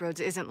the deep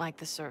roads isn't like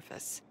the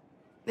surface.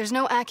 There's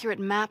no accurate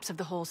maps of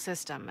the whole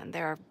system, and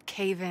there are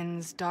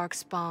cave-ins,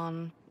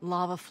 darkspawn,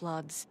 lava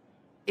floods.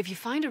 If you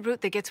find a route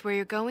that gets where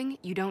you're going,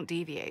 you don't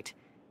deviate.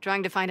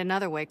 Trying to find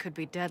another way could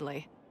be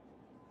deadly.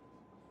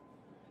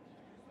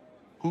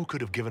 Who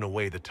could have given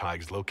away the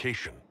tag's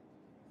location?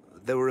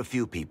 There were a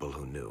few people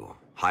who knew.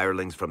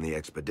 Hirelings from the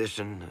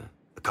expedition,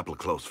 a couple of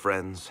close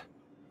friends.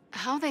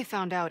 How they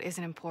found out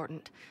isn't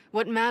important.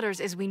 What matters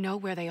is we know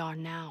where they are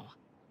now.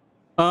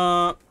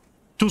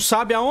 Tu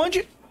sabe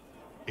aonde?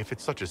 If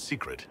it's such a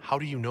secret, how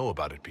do you know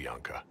about it,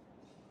 Bianca?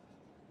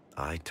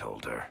 I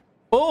told her.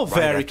 Oh,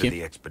 Right after Varric.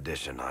 the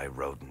expedition, I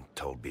wrote and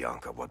told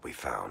Bianca what we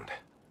found.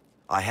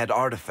 I had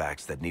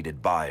artifacts that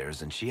needed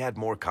buyers, and she had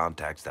more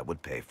contacts that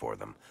would pay for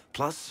them.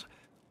 Plus,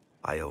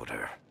 I owed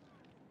her.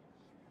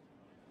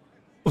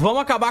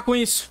 Vamos acabar com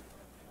isso.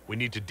 We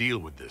need to deal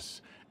with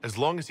this. As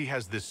long as he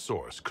has this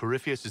source,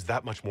 Corypheus is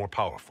that much more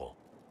powerful.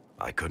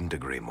 I couldn't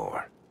agree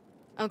more.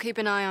 I'll keep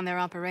an eye on their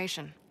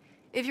operation.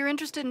 If you're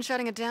interested in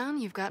shutting it down,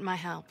 you've got my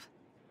help.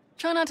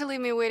 Try not to leave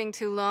me waiting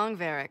too long,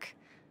 Varric.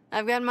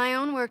 I've got my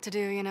own work to do,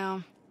 you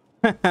know.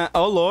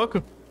 Ó,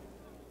 louco.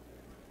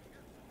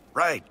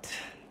 Right.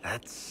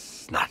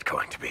 That's not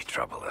going to be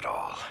trouble at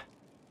all.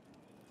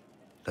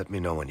 Let me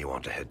know when you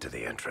want to head to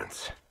the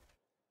entrance.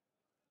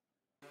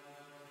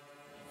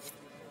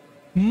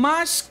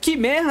 Mas que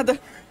merda.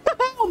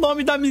 O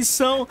nome da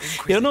missão.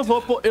 Eu não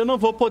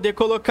vou poder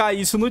colocar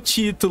isso no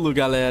título,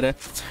 galera.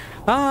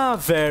 Ah,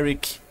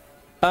 Varric.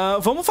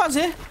 Vamos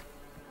fazer.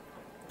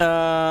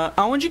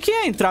 Aonde que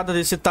é a entrada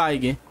desse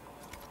tag?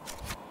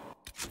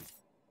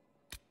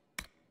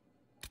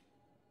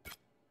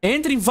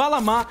 Entre em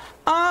Valamar.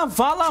 Ah,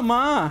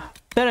 Valamar.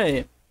 Pera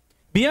aí.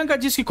 Bianca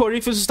diz que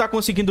Corypheus está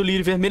conseguindo o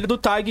Lyriu Vermelho do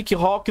tag que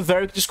Hawke e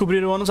Varric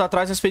descobriram anos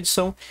atrás na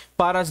expedição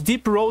para as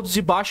Deep Roads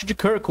debaixo de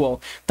Kirkwall.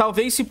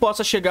 Talvez se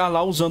possa chegar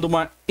lá usando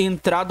uma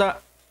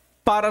entrada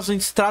para as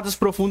estradas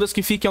profundas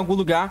que fiquem em algum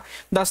lugar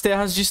das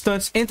terras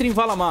distantes. Entre em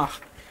Valamar.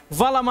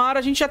 Valamar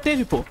a gente já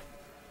teve, pô.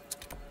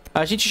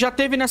 A gente já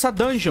teve nessa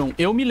dungeon.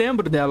 Eu me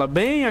lembro dela,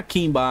 bem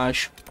aqui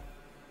embaixo.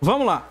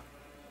 Vamos lá.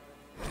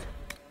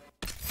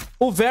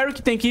 O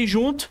Varric tem que ir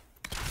junto.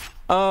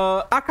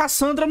 A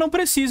Cassandra não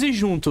precisa ir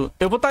junto.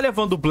 Eu vou estar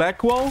levando o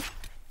Blackwall.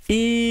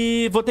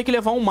 E vou ter que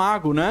levar um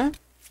mago, né?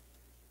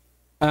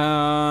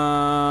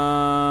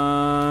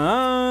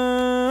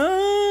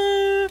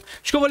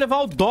 Acho que eu vou levar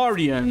o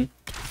Dorian.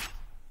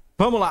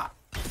 Vamos lá.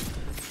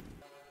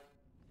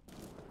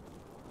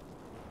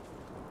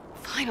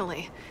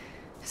 Finally.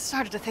 I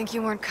started to think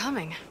you weren't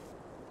coming.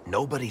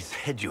 Nobody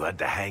said you had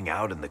to hang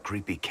out in the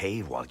creepy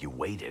cave while you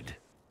waited.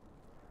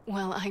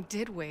 Well, I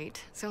did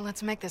wait, so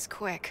let's make this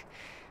quick.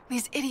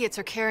 These idiots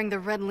are carrying the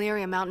red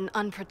lyrium out in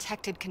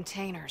unprotected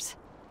containers.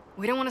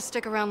 We don't want to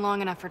stick around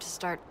long enough for it to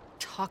start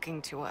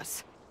talking to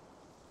us.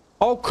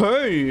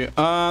 Ok.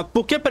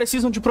 Por que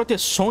precisam de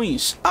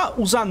proteções? Ah,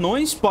 os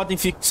anões podem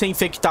ser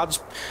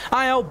infectados.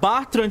 Ah, o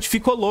Bartrand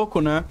ficou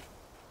louco, né?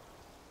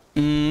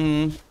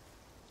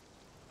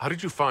 How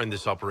did you find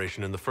this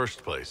operation in the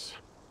first place?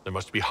 There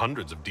must be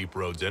hundreds of Deep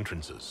Road's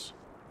entrances.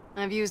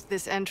 I've used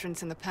this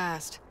entrance in the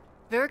past.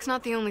 Varric's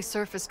not the only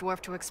surface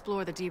dwarf to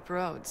explore the Deep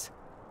Roads.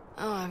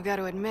 Oh, I've got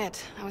to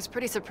admit, I was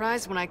pretty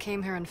surprised when I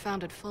came here and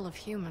found it full of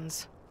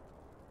humans.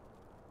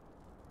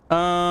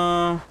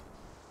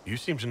 You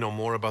seem to know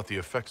more about the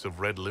effects of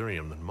red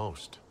lyrium than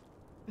most.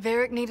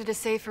 Varric needed a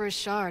safe for his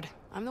shard.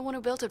 I'm the one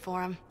who built it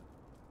for him.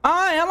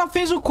 Ah, ela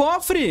fez o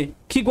cofre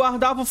que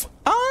guardava o...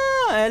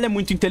 Ah, ela é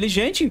muito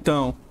inteligente,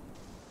 então.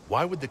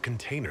 Why would the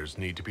containers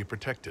need to be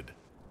protected?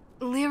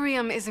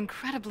 Lyrium is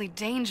incredibly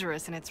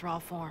dangerous in its raw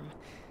form.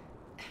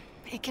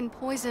 It can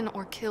poison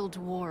or kill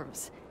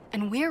dwarves,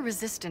 and we're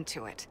resistant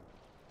to it.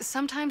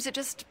 Sometimes it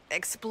just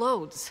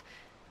explodes.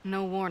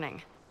 No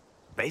warning.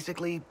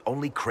 Basically,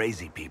 only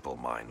crazy people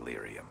mine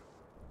lyrium.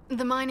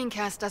 The mining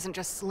cast doesn't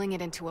just sling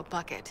it into a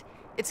bucket.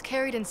 It's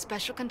carried in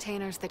special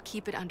containers that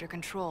keep it under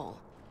control.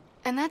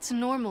 And that's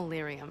normal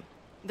lyrium.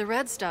 The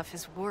red stuff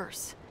is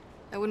worse.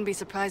 I wouldn't be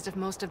surprised if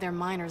most of their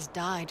miners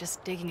die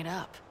just digging it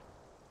up.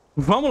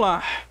 Vamos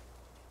lá.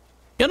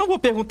 Eu não vou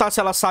perguntar se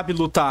ela sabe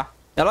lutar.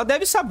 Ela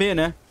deve saber,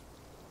 né?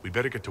 We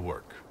better get to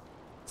work.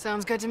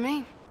 Sounds good to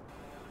me.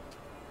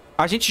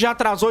 A gente já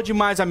atrasou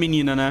demais a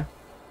menina, né?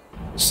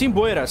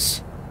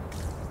 Simboiras.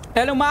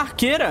 Ela é uma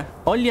arqueira.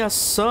 Olha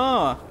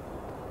só.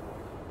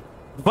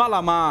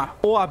 Valamar,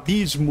 o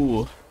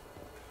abismo.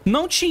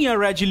 Não tinha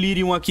Red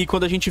Lyrium aqui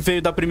quando a gente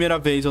veio da primeira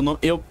vez.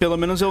 Pelo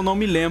menos eu não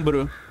me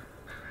lembro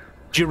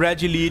de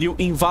Red Lyrium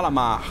em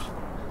Valamar.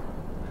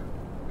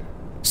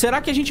 Será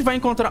que a gente vai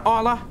encontrar...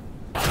 Ó lá.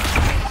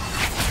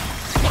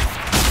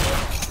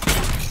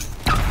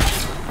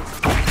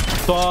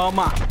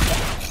 Toma.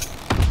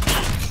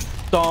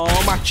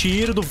 Toma,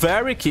 tiro do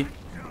Varric.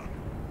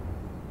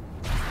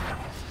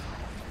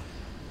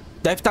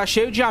 Deve estar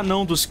cheio de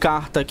anão dos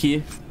carta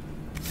aqui.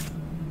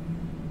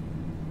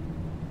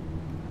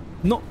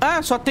 Não,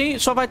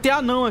 só vai ter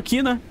anão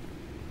aqui, né?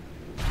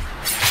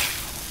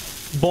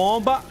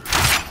 Bomba.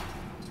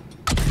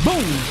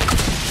 Bum!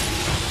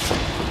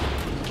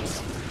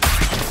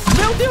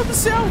 Meu Deus do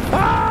céu!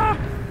 Ah!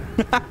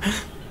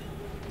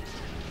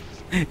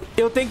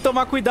 Eu tenho que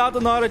tomar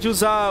cuidado na hora de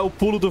usar o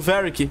pulo do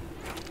Varric.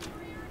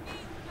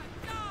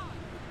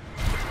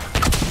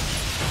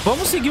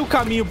 Vamos seguir o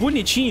caminho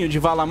bonitinho de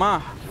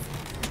Valamar?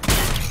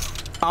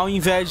 Ao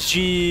invés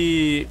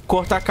de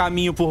cortar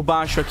caminho por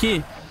baixo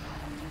aqui.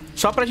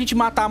 Só pra gente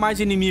matar mais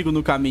inimigo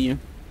no caminho.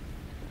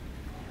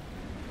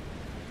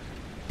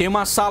 Tem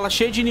uma sala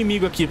cheia de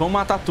inimigo aqui. Vamos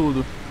matar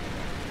tudo.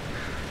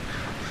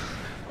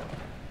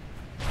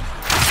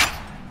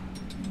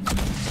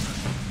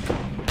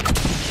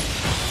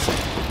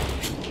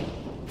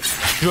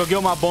 Joguei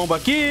uma bomba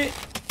aqui.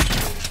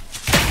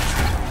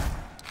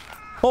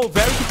 O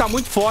Varric tá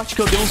muito forte,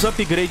 que eu dei uns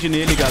upgrade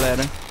nele,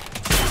 galera.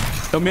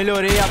 Eu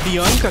melhorei a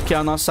Bianca, que é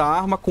a nossa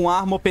arma, com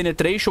Armor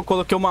Penetration. Eu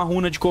coloquei uma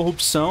runa de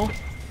corrupção.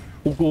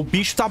 O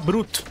bicho tá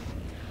bruto.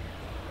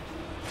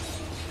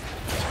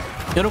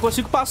 Eu não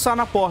consigo passar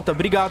na porta.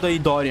 Obrigado aí,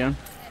 Dorian.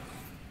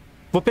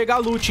 Vou pegar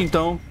loot,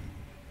 então.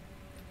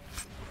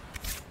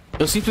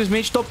 Eu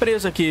simplesmente tô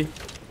preso aqui.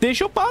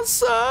 Deixa eu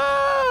passar,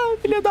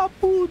 filha da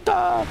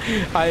puta.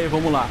 Aí,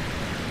 vamos lá.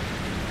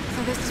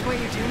 So this is what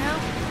you do now?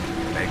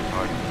 Beg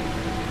pardon?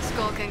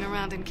 Skulking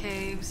around in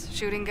caves,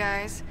 shooting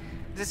guys.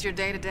 Is this your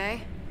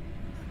day-to-day?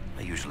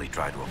 I usually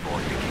try to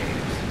avoid the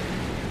caves.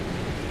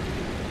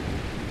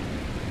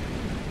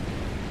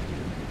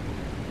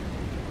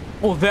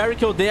 O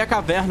Varric odeia a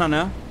caverna,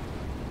 né?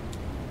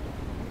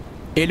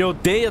 Ele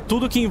odeia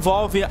tudo que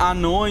envolve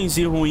anões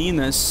e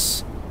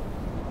ruínas.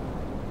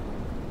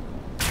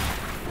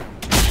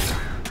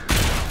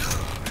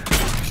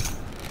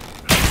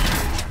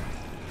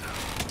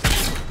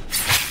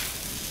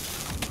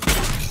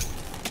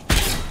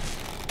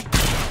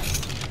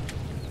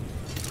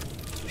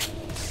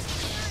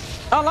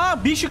 Ah lá,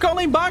 bicho caiu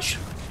lá embaixo.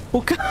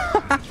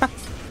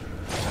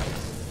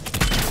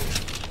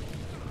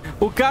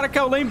 O cara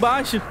caiu lá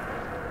embaixo.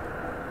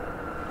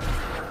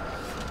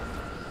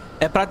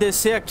 É pra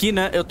descer aqui,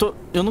 né?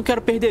 Eu não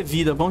quero perder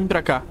vida. Vamos vir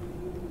pra cá.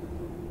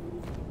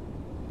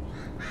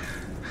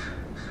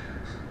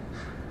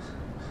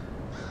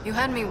 You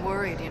had me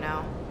worried, you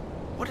know.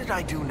 What did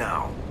I do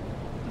now?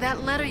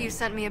 That letter you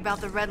sent me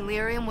about the red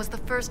lyrium was the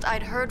first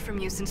I'd heard from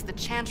you since the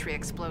Chantry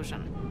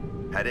explosion.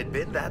 Had it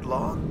been that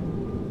long?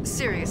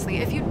 Seriously,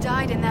 if you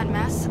died in that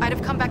mess, I'd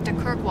have come back to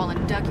Kirkwall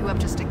and dug you up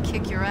just to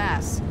kick your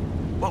ass.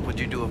 What would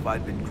you do if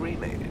I'd been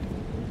cremated?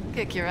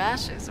 Kick your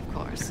ashes, of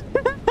course.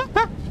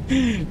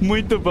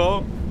 Muito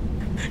bom.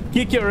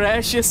 Kick your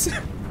ashes.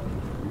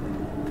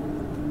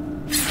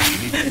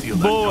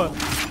 Boa.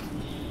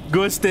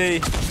 Gostei.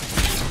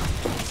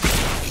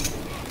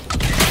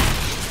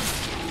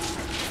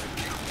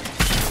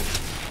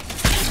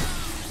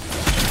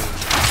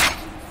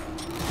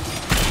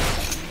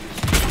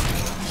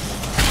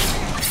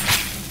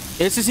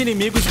 Esses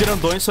inimigos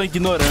grandões são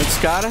ignorantes,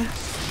 cara.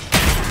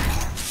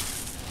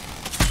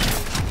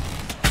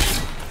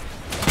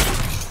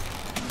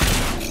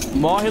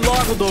 Morre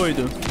logo,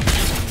 doido.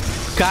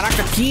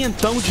 Caraca,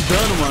 500 de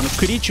dano, mano.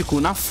 Crítico,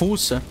 na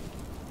fuça.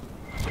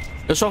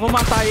 Eu só vou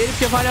matar ele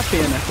porque vale a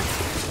pena.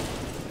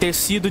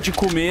 Tecido de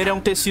comer é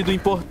um tecido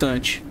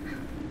importante.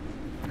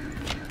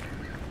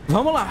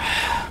 Vamos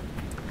lá.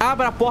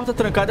 Abra a porta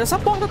trancada. Essa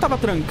porta tava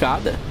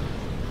trancada?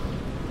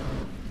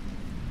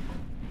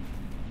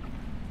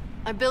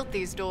 I built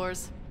these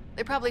doors.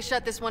 They probably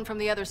shut this one from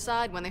the other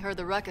side when they heard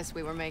the ruckus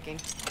we were making.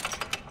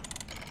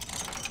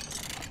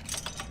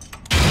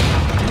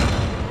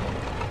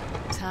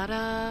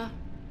 Ta-da!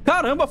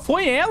 Caramba,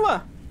 foi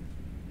ela!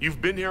 You've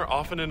been here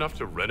often enough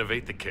to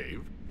renovate the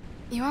cave?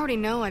 You already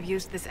know I've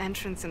used this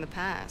entrance in the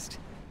past.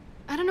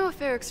 I don't know if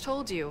Eric's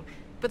told you,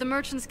 but the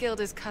Merchants Guild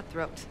is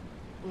cutthroat.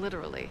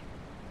 Literally.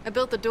 I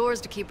built the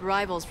doors to keep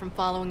rivals from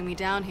following me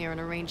down here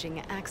and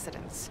arranging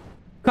accidents.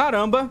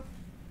 Caramba!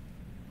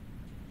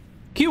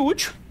 Que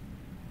útil.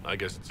 I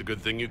guess it's a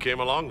good thing you came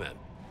along then.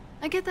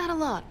 I get that a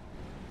lot.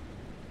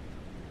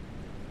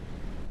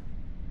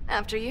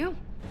 After you.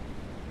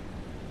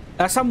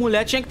 Essa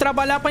mulher tinha que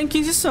trabalhar pra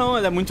Inquisição.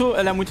 Ela é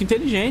muito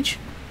inteligente.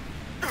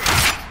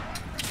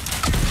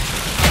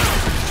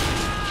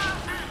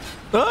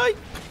 Ai!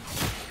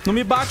 Não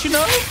me bate,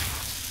 não.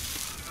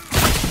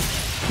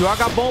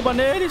 Joga bomba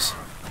neles.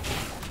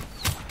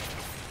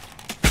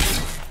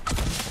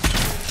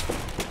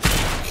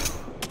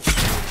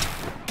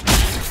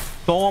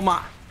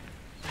 Toma.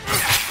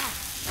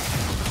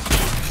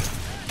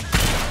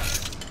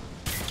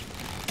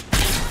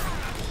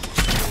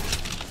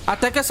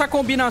 Até que essa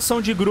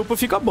combinação de grupo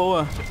fica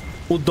boa.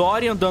 O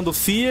Dorian dando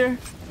Fear,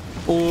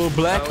 o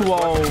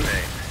Blackwall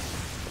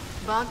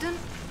Bogdan?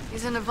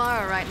 He's in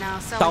Navarra right now,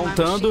 selling my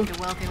tauntando. machine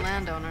to wealthy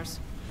landowners.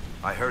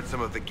 I heard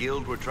some of the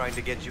guild were trying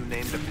to get you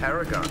named a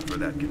paragon for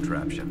that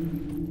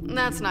contraption.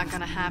 That's not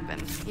gonna happen,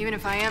 even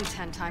if I am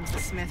 10 times the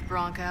Smith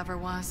Bronca ever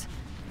was.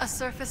 A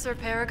surfacer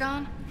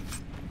paragon?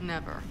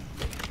 Never.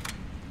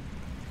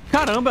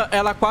 Caramba,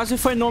 ela quase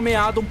foi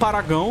nomeada um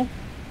paragão.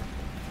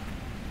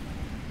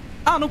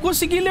 Ah, não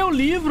consegui ler o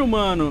livro,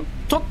 mano.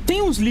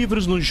 Tem uns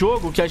livros no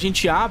jogo que a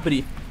gente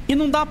abre e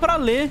não dá pra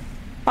ler.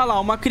 Ah lá,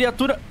 uma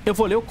criatura... Eu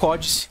vou ler o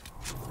códice.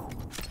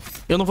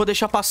 Eu não vou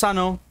deixar passar,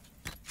 não.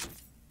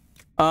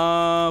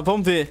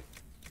 Vamos ver.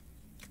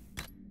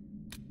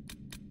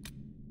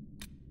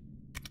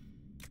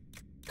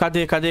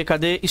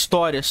 Cadê?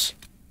 Histórias.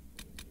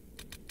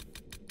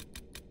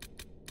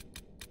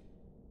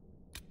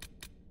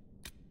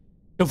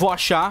 Eu vou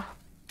achar.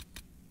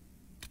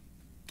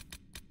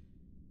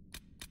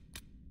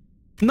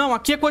 Não,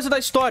 aqui é coisa da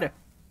história.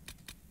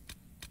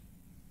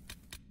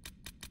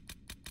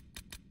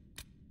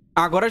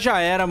 Agora já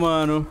era,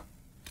 mano.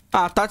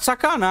 Ah, tá de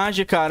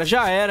sacanagem, cara.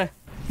 Já era.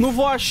 Não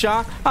vou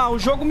achar. Ah, o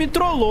jogo me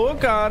trollou,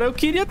 cara. Eu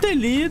queria ter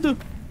lido.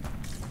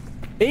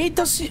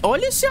 Eita,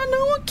 olha esse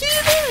anão aqui,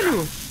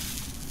 velho.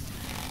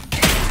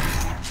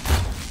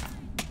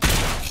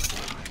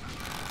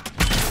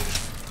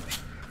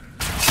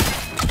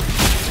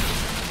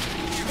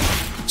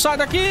 Sai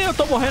daqui, eu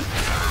tô morrendo.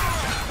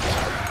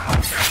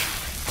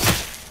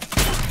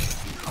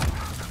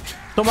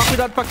 Tomar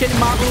cuidado pra aquele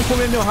mago não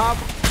comer meu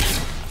rabo.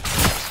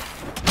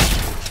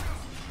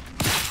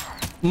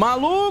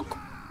 Maluco!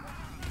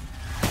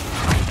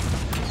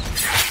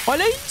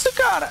 Olha isso,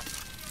 cara!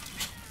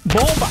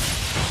 Bomba!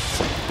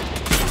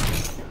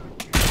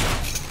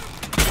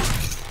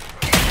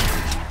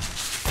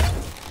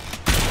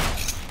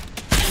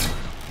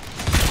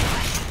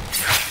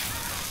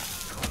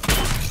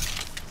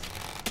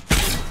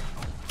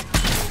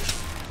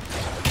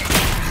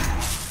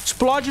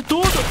 Explode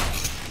tudo!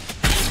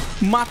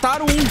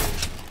 Mataram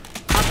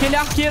um! Aquele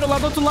arqueiro lá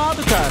do outro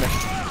lado, cara!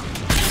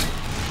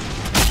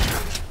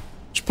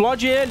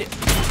 Explode ele!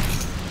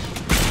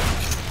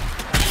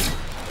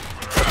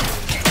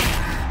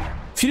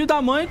 Filho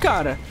da mãe,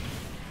 cara!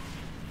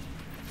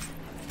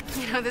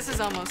 You know, this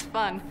is almost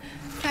fun.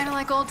 Kind of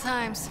like old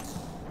times.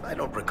 I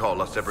don't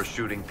recall us ever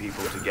shooting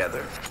people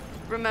together.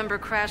 Remember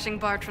crashing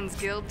Bartram's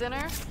guild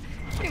dinner?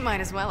 We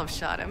might as well have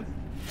shot him.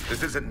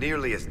 This isn't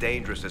nearly as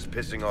dangerous as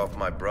pissing off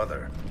my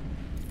brother.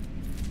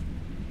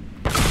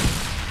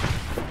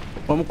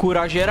 Vamos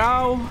curar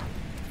geral.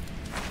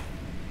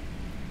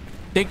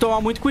 Tem que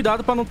tomar muito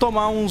cuidado pra não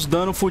tomar uns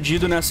danos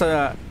fodidos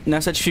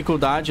nessa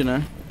dificuldade,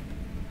 né?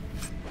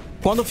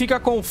 Quando fica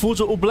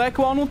confuso... O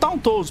Blackwall não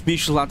tauntou os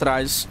bichos lá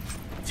atrás.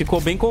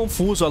 Ficou bem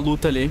confuso a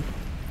luta ali.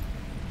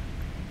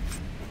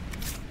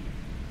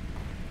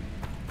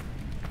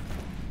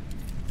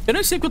 Eu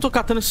nem sei que eu tô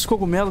catando esses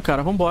cogumelos,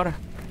 cara. Vambora.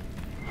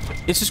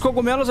 Esses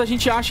cogumelos a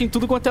gente acha em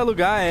tudo quanto é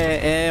lugar.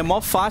 É mó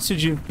fácil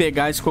de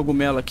pegar esse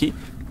cogumelo aqui.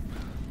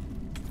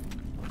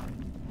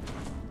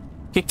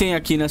 O que tem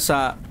aqui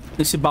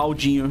nesse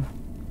baldinho?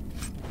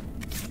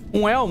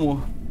 Um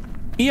elmo.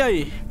 E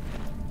aí?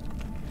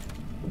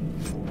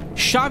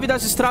 Chave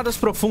das estradas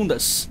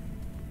profundas.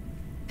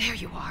 There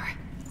you are.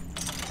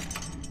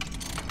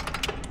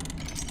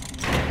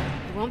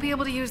 You won't be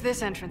able to use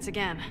this entrance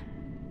again.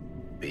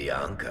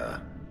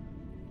 Bianca.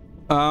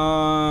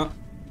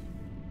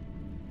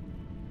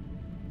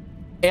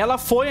 Ela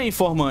foi a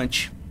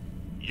informante.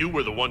 You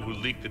were the one who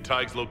leaked the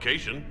Tig's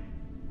location.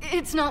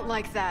 It's not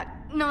like that.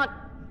 Not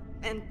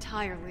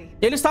entirely.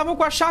 Eles estavam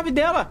com a chave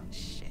dela.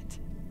 Shit.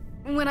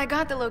 When I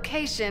got the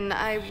location,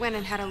 I went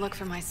and had a look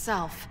for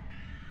myself.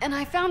 And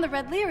I found the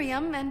red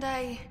lyrium, and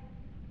I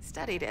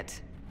studied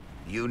it.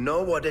 You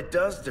know what it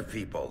does to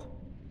people.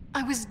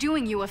 I was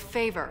doing you a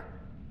favor.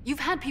 You've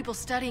had people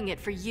studying it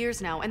for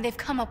years now, and they've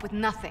come up with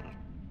nothing.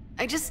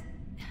 I just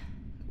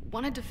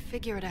wanted to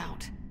figure it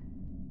out.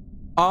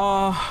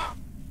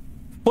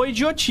 Foi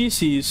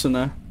idiotice isso,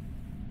 né?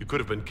 You could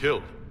have been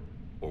killed.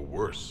 Or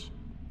worse.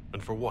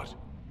 And for what?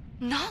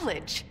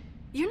 Knowledge!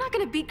 You're not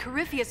gonna beat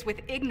Corypheus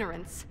with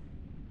ignorance.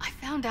 I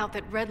found out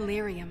that red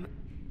lyrium...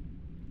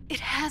 It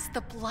has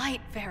the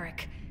blight,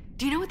 Varric.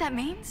 Do you know what that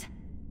means?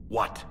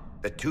 What?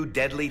 The two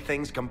deadly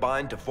things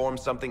combined to form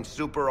something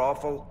super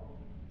awful?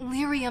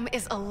 Lyrium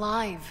is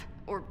alive,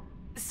 or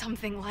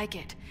something like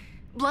it.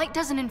 Blight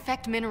doesn't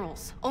infect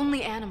minerals,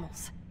 only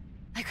animals.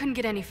 I couldn't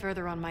get any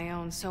further on my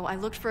own, so I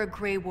looked for a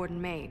Grey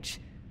Warden mage.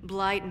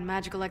 Blight and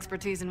magical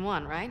expertise in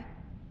one, right?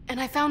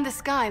 And I found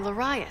this guy,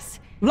 Lyrius.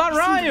 He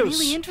seemed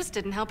really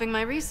interested in helping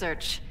my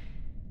research.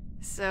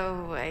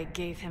 So I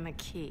gave him a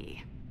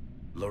key.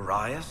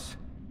 Lyrius?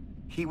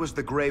 He was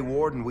the Grey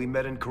Warden we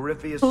met in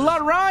Corypheus.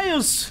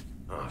 Lyrius!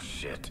 Oh,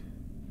 shit.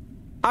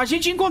 A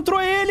gente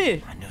encontrou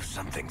ele! I knew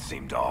something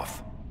seemed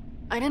off.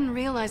 I didn't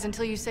realize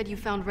until you said you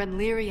found red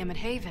lyrium at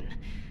Haven.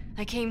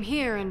 I came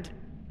here and,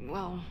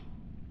 well,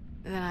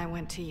 then I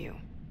went to you.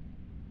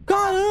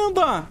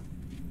 Caramba!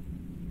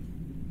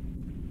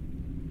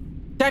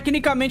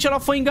 Tecnicamente ela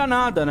foi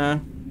enganada,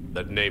 né?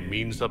 That name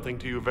means something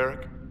to you,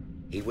 Varric?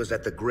 He was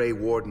at the Grey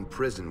Warden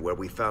prison where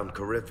we found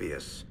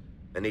Corypheus.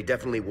 And he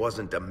definitely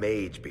wasn't a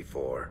mage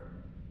before.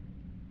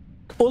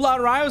 O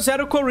Lyrius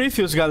era o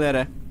Corypheus,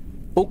 galera.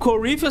 O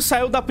Corypheus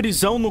saiu da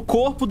prisão no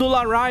corpo do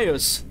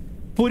Lyrius.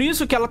 Por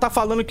isso que ela tá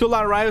falando que o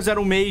Lyrius era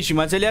um mage,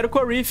 mas ele era o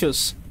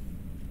Corypheus.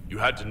 You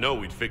had to know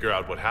we'd figure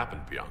out what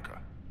happened,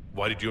 Bianca.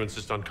 Why did you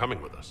insist on coming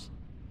with us?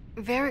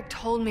 Varric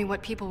told me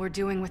what people were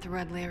doing with the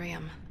red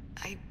lyrium.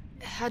 I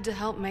had to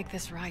help make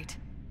this right.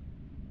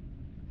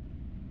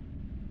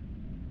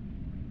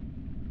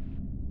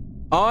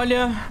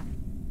 Olha...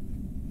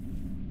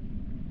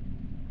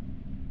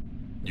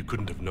 You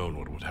couldn't have known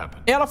what would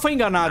happen. Ela foi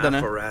enganada, né?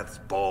 Apharath's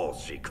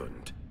balls, she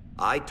couldn't.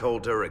 I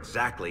told her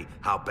exactly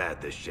how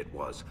bad this shit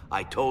was.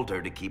 I told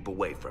her to keep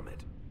away from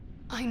it.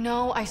 I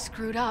know I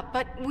screwed up,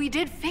 but we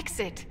did fix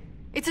it.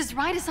 It's as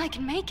right as I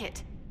can make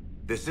it.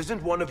 This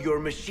isn't one of your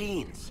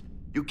machines.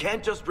 You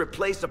can't just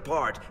replace a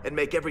part and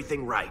make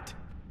everything right.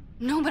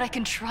 No, but I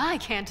can try,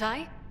 can't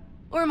I?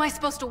 Or am I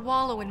supposed to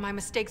wallow in my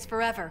mistakes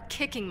forever,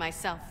 kicking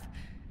myself,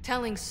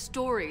 telling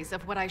stories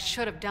of what I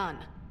should have done?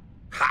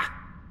 Ha!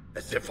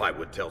 As if I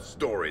would tell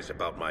stories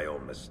about my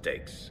own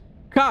mistakes.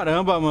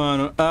 Caramba,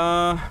 mano.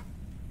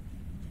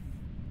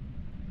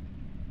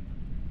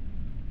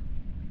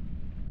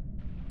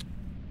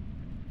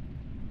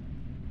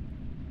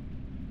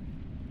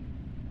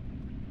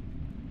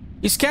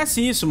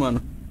 Esquece isso,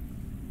 mano.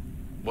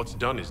 What's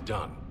done is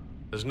done.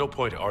 There's no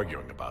point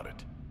arguing about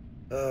it.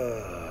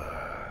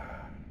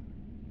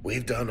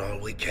 We've done all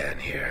we can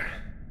here.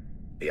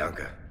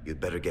 Bianca, you'd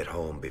better get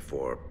home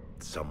before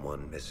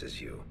someone misses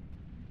you.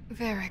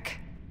 Varric.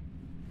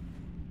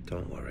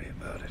 Don't worry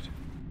about it.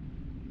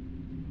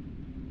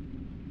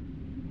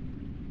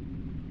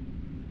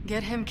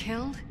 Get him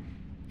killed,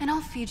 and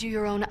I'll feed you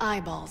your own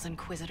eyeballs,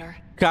 Inquisitor.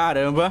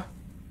 Caramba.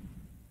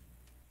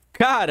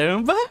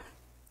 Caramba.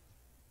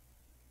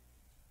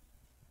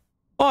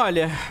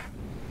 Olha.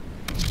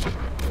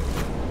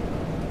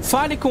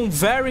 Fale com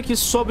Varric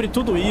sobre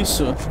tudo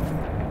isso.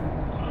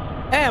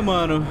 É,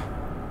 mano.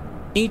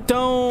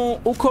 Então,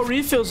 o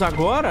Corypheus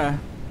agora...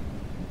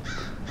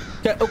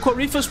 O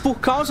Corypheus, por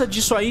causa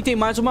disso aí, tem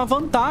mais uma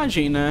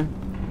vantagem, né?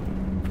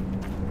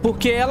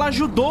 Porque ela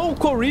ajudou o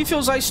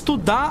Corypheus a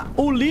estudar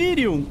o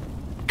Lyrium.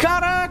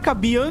 Caraca, a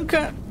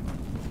Bianca...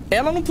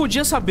 Ela não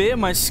podia saber,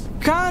 mas...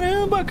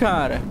 Caramba,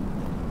 cara.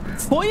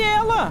 Foi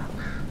ela.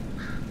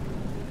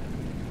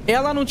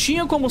 Ela não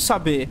tinha como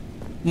saber,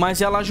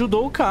 mas ela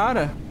ajudou o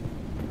cara.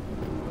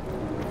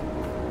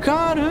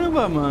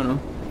 Caramba,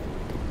 mano.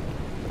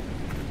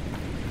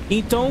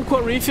 Então o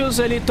Corypheus,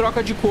 ele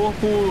troca de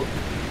corpo...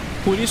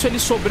 Por isso ele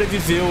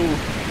sobreviveu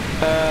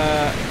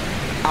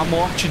à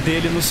morte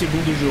dele no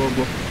segundo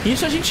jogo.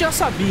 Isso a gente já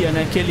sabia,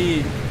 né? Que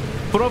ele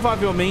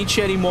provavelmente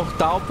era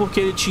imortal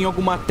porque ele tinha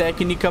alguma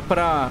técnica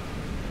pra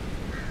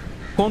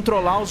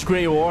controlar os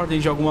Grey Warden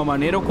de alguma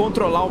maneira ou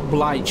controlar o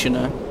Blight,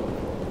 né?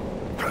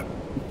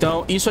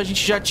 Então, isso a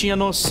gente já tinha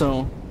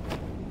noção.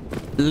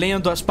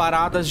 Lendo as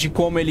paradas de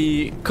como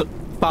ele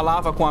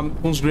falava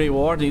com os Grey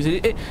Wardens.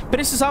 Ele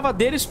precisava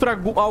deles pra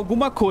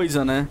alguma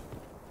coisa, né?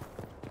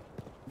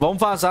 Vamos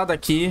vazar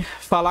daqui,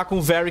 falar com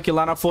o Varric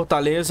lá na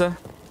fortaleza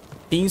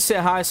e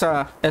encerrar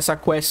essa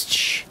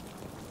quest.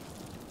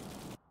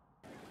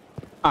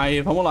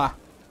 Aí, vamos lá.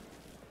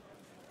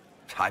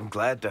 I'm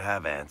glad to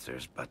have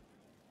answers, but...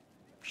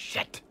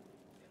 shit.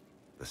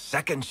 The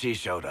second she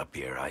showed up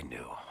here, I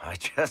knew.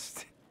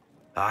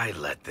 I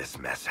let this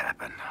mess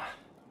happen.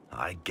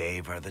 I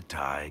gave her the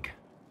Tig.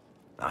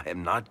 I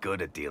am not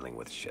good at dealing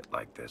with shit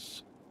like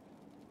this.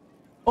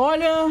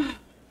 Olha...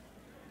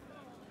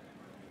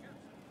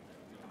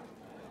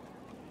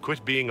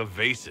 Quit being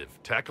evasive.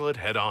 Tackle it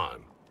head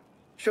on.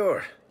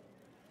 Sure.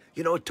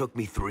 You know, it took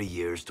me 3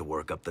 years to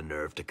work up the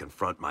nerve to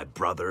confront my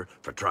brother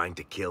for trying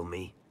to kill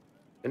me.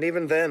 And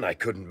even then, I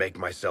couldn't make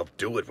myself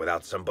do it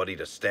without somebody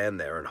to stand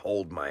there and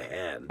hold my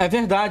hand. É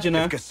verdade,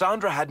 né? If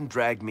Cassandra hadn't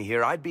dragged me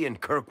here, I'd be in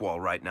Kirkwall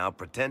right now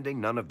pretending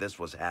none of this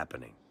was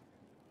happening.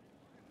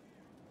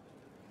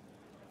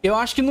 Eu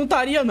acho que não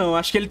estaria, não.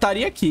 Acho que ele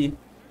estaria aqui.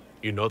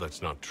 You know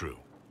that's not true.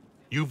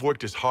 You've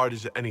worked as hard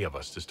as any of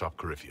us to stop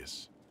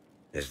Corypheus.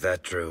 Is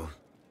that true?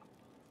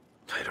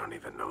 I don't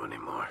even know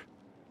anymore.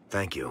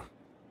 Thank you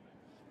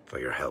for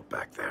your help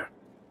back there.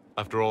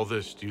 After all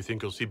this, do you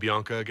think you'll see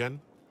Bianca again?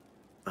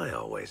 I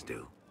always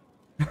do.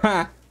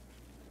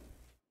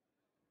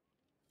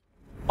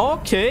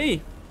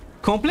 Ok.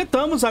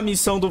 Completamos a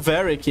missão do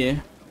Varric.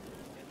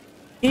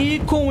 E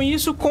com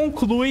isso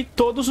conclui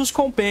todos os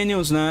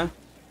Companions, né?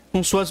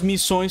 Com suas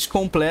missões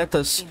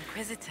completas.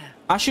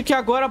 Acho que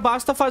agora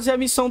basta fazer a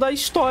missão da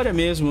história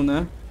mesmo,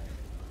 né?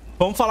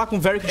 Vamos falar com o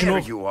Varric de novo.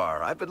 There you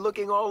are. I've been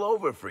looking all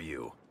over for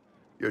you.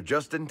 You're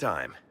just in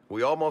time.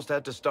 We almost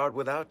had to start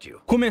without you.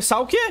 Começar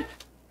o quê?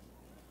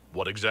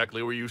 What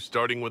exactly were you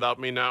starting without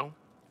me now?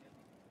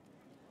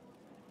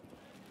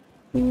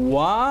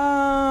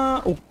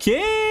 Uau! O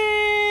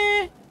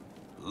quê?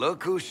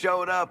 Look who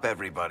showed up,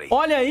 everybody.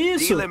 Olha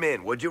isso! Deal him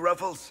in, would you,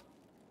 Ruffles?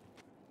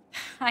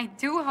 I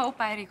do hope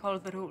I recall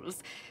the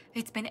rules.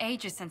 It's been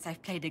ages since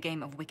I've played a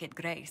game of Wicked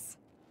Grace.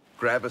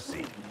 Grab a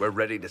seat. We're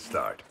ready to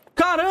start.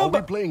 Caramba! Are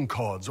we playing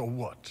cards or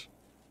what?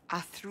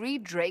 Are 3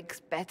 drakes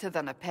better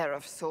than a pair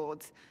of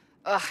swords?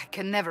 Ugh, I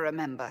can never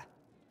remember.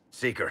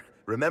 Seeker,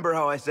 remember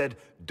how I said,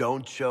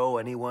 don't show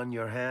anyone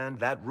your hand?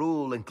 That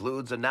rule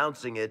includes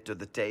announcing it to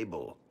the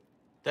table.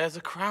 There's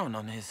a crown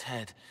on his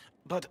head,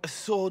 but a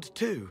sword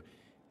too.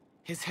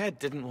 His head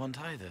didn't want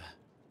either.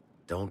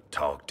 Don't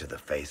talk to the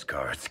face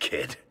cards,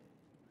 kid.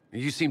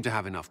 You seem to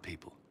have enough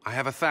people. I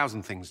have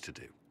 1,000 things to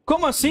do.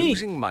 Como assim?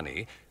 Losing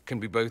money can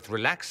be both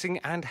relaxing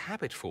and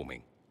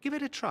habit-forming. Give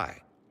it a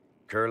try.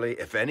 Curly,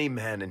 if any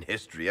man in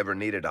history ever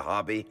needed a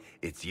hobby,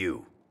 it's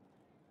you.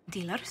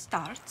 Dealer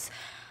starts.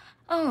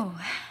 Oh,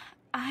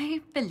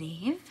 I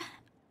believe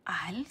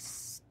I'll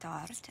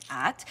start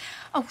at...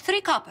 Oh,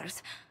 3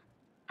 coppers.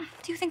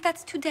 Do you think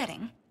that's too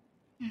daring?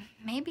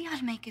 Maybe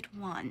I'll make it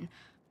 1.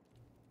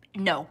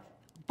 No.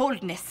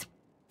 Boldness.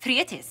 3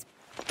 it is.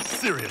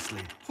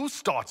 Seriously, who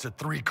starts at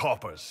 3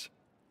 coppers?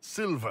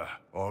 Silver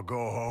or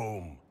go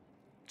home.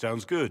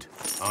 Sounds good.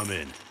 I'm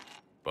in.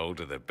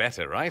 Bolder the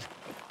better, right?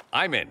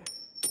 I'm in.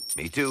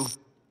 Me too.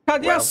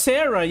 Cadê a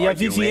Sarah e a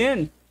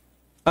Vivienne?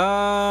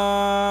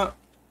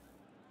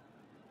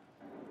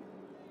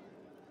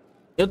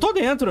 Eu tô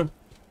dentro.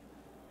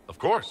 Of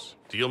course.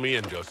 Deal me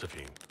in,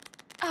 Josephine.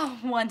 Oh,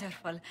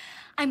 wonderful.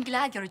 I'm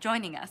glad you're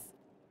joining us.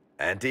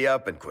 Ante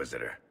up,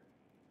 Inquisitor.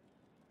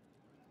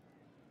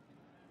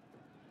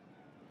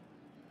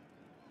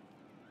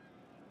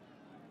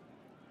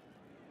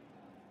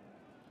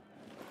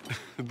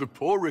 The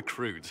poor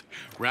recruit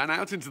ran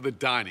out into the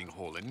dining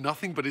hall in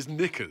nothing but his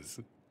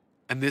knickers.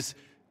 And this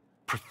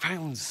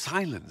profound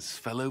silence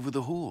fell over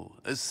the hall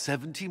as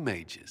 70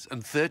 mages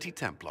and 30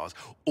 Templars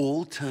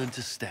all turned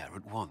to stare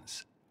at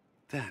once.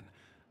 Then,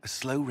 a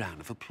slow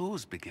round of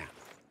applause began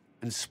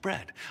and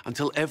spread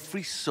until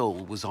every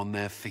soul was on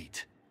their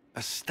feet.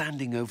 A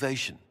standing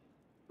ovation.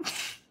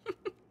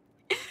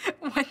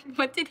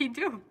 What did he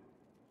do?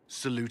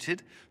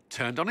 Saluted,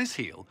 turned on his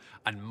heel,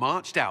 and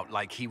marched out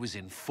like he was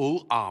in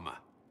full armor.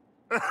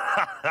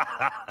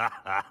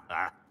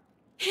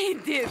 He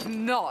did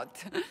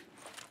not.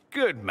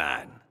 Good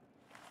man.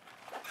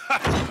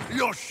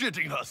 You're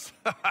shitting us.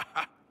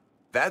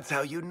 That's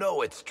how you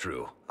know it's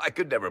true. I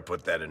could never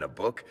put that in a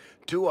book.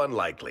 Too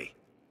unlikely.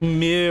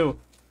 Meu.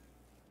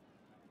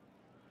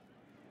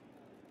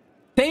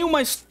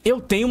 Eu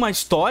tenho uma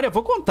história,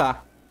 vou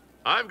contar.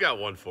 I've got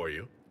one for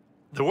you.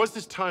 There was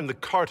this time the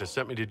Carta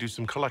sent me to do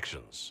some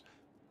collections.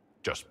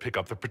 Just pick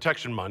up the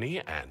protection money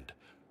and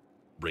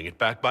bring it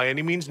back by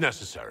any means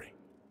necessary.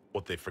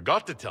 What they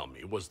forgot to tell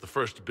me was the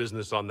first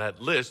business on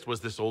that list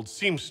was this old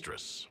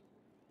seamstress.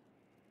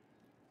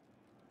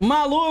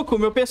 Maluco,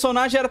 meu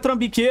personagem era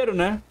trambiqueiro,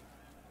 né?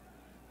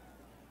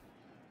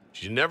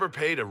 She never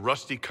paid a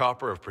rusty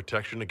copper of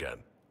protection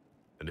again.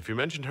 And if you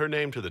mentioned her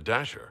name to the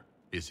Dasher,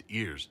 his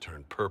ears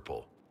turned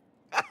purple.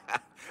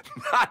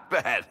 Not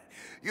bad.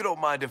 You don't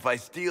mind if I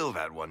steal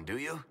that one, do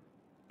you?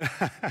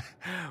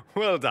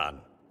 Well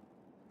done.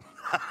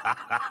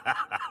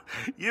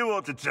 You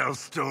ought to tell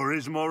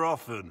stories more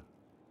often.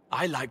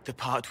 I like the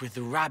part with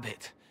the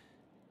rabbit.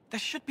 There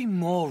should be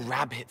more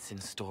rabbits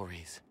in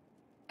stories.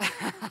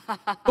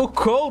 O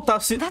Cole tá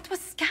se... That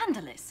was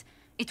scandalous.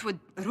 It would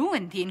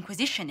ruin the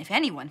Inquisition if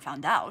anyone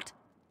found out.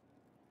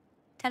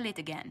 Tell it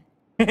again.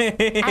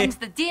 And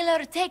the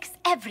dealer takes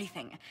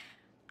everything.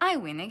 I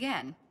win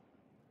again.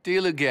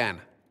 Deal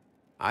again.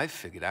 I've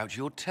figured out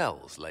your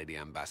tells, Lady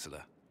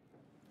Ambassador.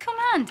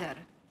 Commander,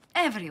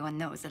 everyone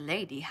knows a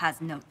lady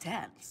has no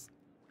tells.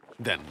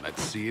 Then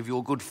let's see if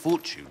your good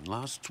fortune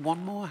lasts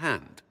one more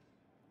hand.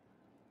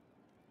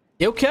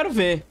 Eu quero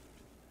ver.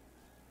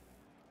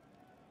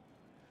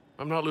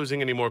 I'm not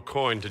losing any more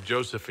coin to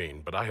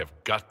Josephine, but I have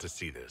got to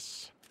see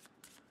this.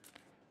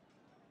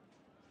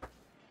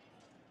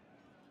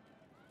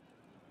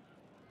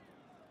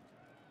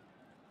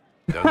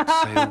 Don't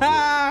say a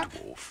word,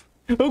 dwarf.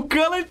 O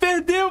Cullen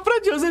perdeu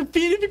pra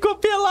Josephine e ficou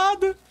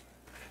pelado.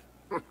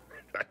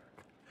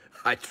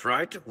 I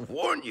tried to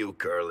warn you,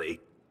 Curly.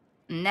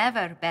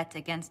 Never bet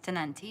against an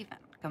Antivan,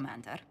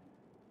 Commander.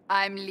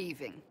 I'm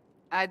leaving.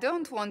 I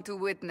don't want to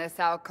witness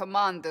our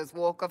commander's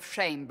walk of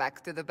shame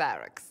back to the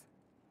barracks.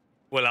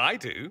 Well, I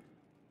do.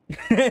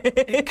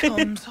 It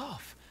comes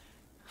off.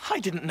 I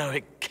didn't know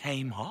it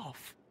came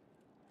off.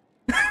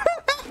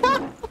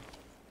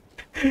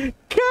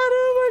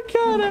 Caramba,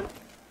 cara.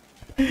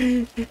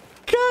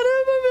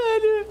 Caramba,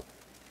 velho.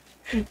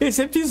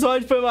 Esse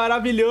episódio foi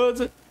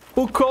maravilhoso.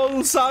 O Cole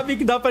não sabe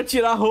que dá pra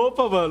tirar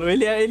roupa, mano.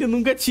 Ele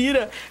nunca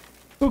tira.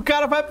 O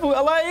cara vai pro...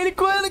 Olha lá ele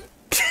com ele.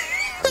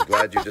 I'm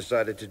glad you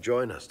decided to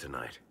join us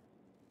tonight.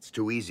 It's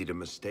too easy to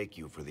mistake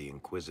you for the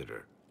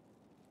Inquisitor.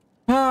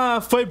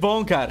 Ah, foi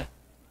bom, cara.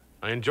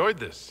 I enjoyed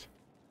this.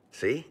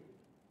 See?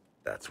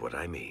 That's what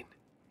I mean.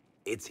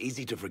 It's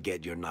easy to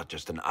forget you're not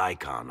just an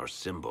icon or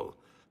symbol.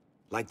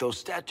 Like those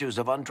statues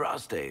of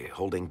Andraste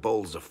holding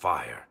bowls of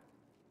fire.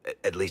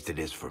 At least it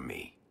is for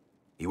me.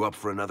 You up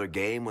for another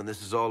game when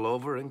this is all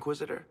over,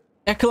 Inquisitor?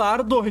 É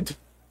claro, doido.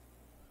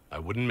 I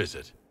wouldn't miss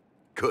it.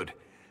 Good.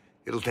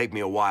 It'll take me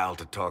a while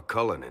to talk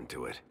Cullen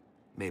into it.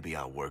 Maybe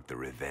I'll work the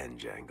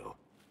revenge angle.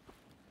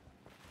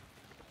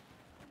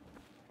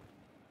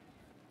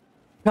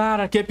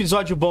 Cara, que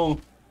episódio bom.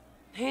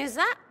 Who's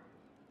that?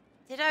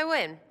 Did I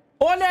win?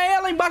 Olha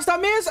ela embaixo da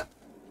mesa.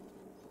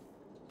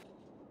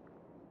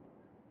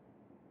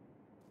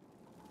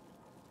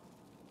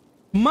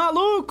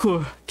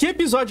 Maluco, que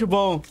episódio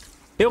bom.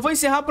 Eu vou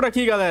encerrar por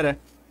aqui, galera.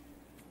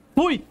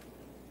 Fui.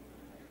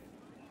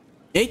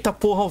 Eita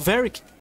porra, o Varric.